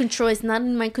 out of control. It's not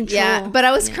in my control. Yeah, but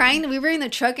I was crying. We were in the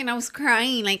truck, and I was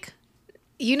crying, like...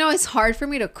 You know, it's hard for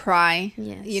me to cry,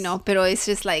 you know, pero it's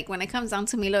just like, when it comes down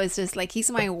to Milo, it's just like, he's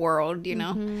my world, you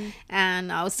know,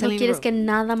 and I was telling him... No quieres que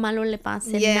nada malo le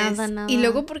pase, nada. Y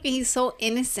luego porque he's so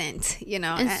innocent, you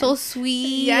know. And so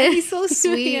sweet. Yeah, he's so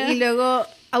sweet. Y luego,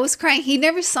 I was crying. He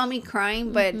never saw me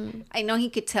crying, but I know he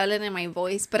could tell it in my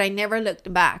voice, but I never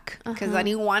looked back because I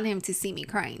didn't want him to see me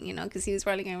crying, you know, because he was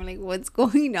probably going to be like, what's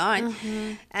going on?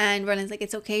 And Ronan's like,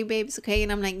 it's okay, babe, it's okay.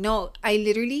 And I'm like, no, I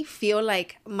literally feel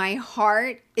like my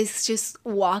heart is just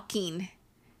walking,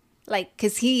 like,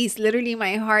 because he's literally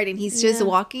my heart, and he's just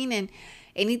walking, and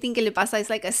anything que le pasa is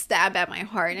like a stab at my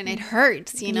heart, and it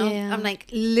hurts, you know. I'm like,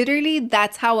 literally,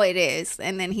 that's how it is.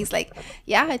 And then he's like,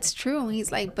 yeah, it's true.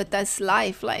 He's like, but that's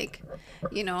life, like,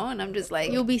 you know. And I'm just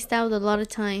like, you'll be stabbed a lot of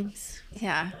times.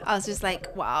 Yeah, I was just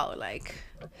like, wow, like,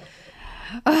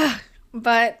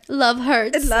 but love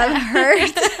hurts.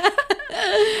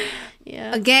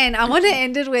 Yeah. Again, I want to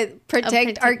end it with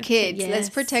protect our kids. Yes. Let's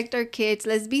protect our kids.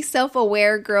 Let's be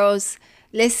self-aware, girls.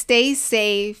 Let's stay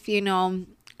safe, you know.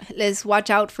 Let's watch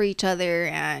out for each other.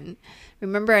 And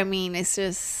remember, I mean, it's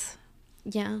just...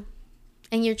 Yeah.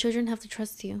 And your children have to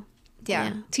trust you.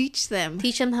 Yeah. Teach them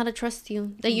how to trust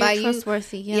you. That you're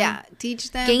trustworthy. Yeah.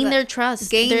 Teach them. Gain their trust.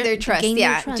 Gain their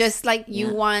trust. Just like you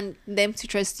want them to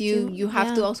trust you, you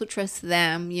have to also trust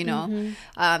them, you know.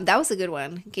 That was a good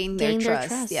one. Gain their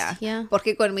trust. Yeah.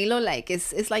 Porque con Milo, like,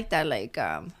 it's like that, like,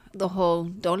 the whole,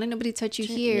 don't let nobody touch you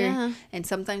here. Yeah. And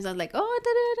sometimes I'm like, oh,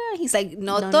 da, da, da. He's like,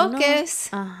 no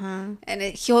toques. No. And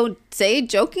he'll say it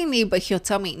jokingly, but he'll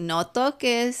tell me, no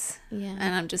toques. Yeah.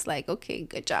 And I'm just like, okay,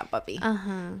 good job, puppy.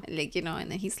 Like, you know,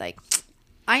 and then he's like,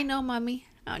 I know, mommy.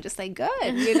 I'm just like,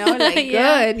 good, you know, like,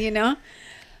 good, you know.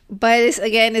 But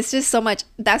it's just so much.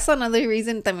 That's another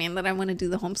reason también that I want to do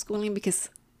the homeschooling, because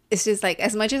it's just like,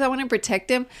 as much as I want to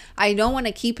protect him, I don't want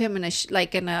to keep him in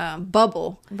a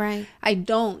bubble. Right. I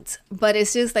don't. But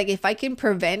it's just like, if I can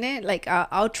prevent it, like,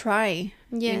 I'll try.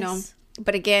 Yes. You know.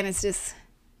 But again, it's just,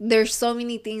 there's so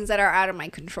many things that are out of my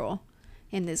control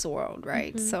in this world,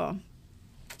 right? So,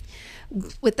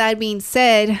 with that being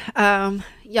said,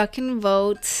 y'all can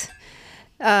vote.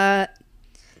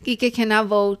 Kike cannot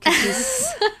vote because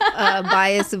he's a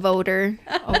biased voter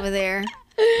over there.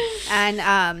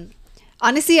 And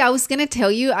honestly, I was going to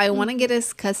tell you, I want to get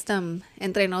us custom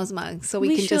Entre Nos mugs so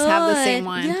we can just have the same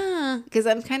one. Yeah. Because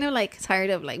I'm kind of like tired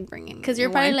of like bringing. Because you're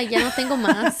probably like, ya no tengo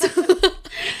más.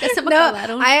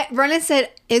 Ronan said,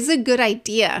 it's a good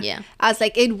idea. Yeah. I was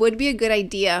like, it would be a good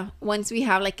idea once we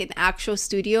have like an actual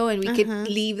studio and we could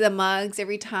leave the mugs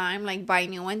every time, like buy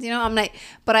new ones, you know? I'm like,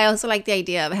 but I also like the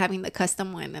idea of having the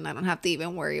custom one and I don't have to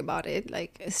even worry about it.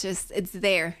 Like, it's just, it's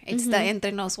there. It's the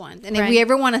Entre Nos ones. And if we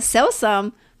ever want to sell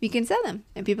some, we can sell them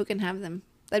and people can have them.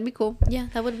 That'd be cool. Yeah,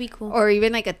 that would be cool. Or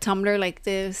even like a tumbler like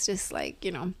this, just like,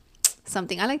 you know,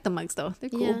 something. I like the mugs though. They're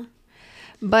cool. Yeah.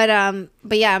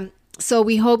 But yeah, so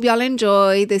we hope y'all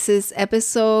enjoy. This is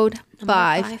episode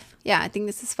 5. Yeah, I think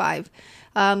this is 5.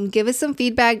 Give us some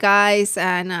feedback, guys.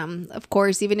 And of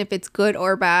course, even if it's good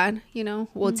or bad, you know,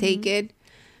 we'll take it.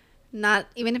 Not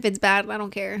even if it's bad, I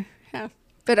don't care. Yeah.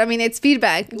 But I mean, it's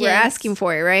feedback. Yes. We're asking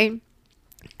for it, right?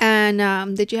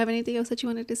 And did you have anything else that you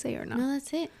wanted to say or not? No,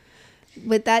 that's it.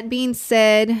 With that being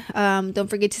said, don't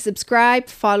forget to subscribe,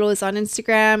 follow us on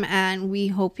Instagram, and we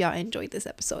hope y'all enjoyed this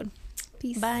episode.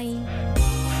 Peace.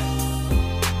 Bye.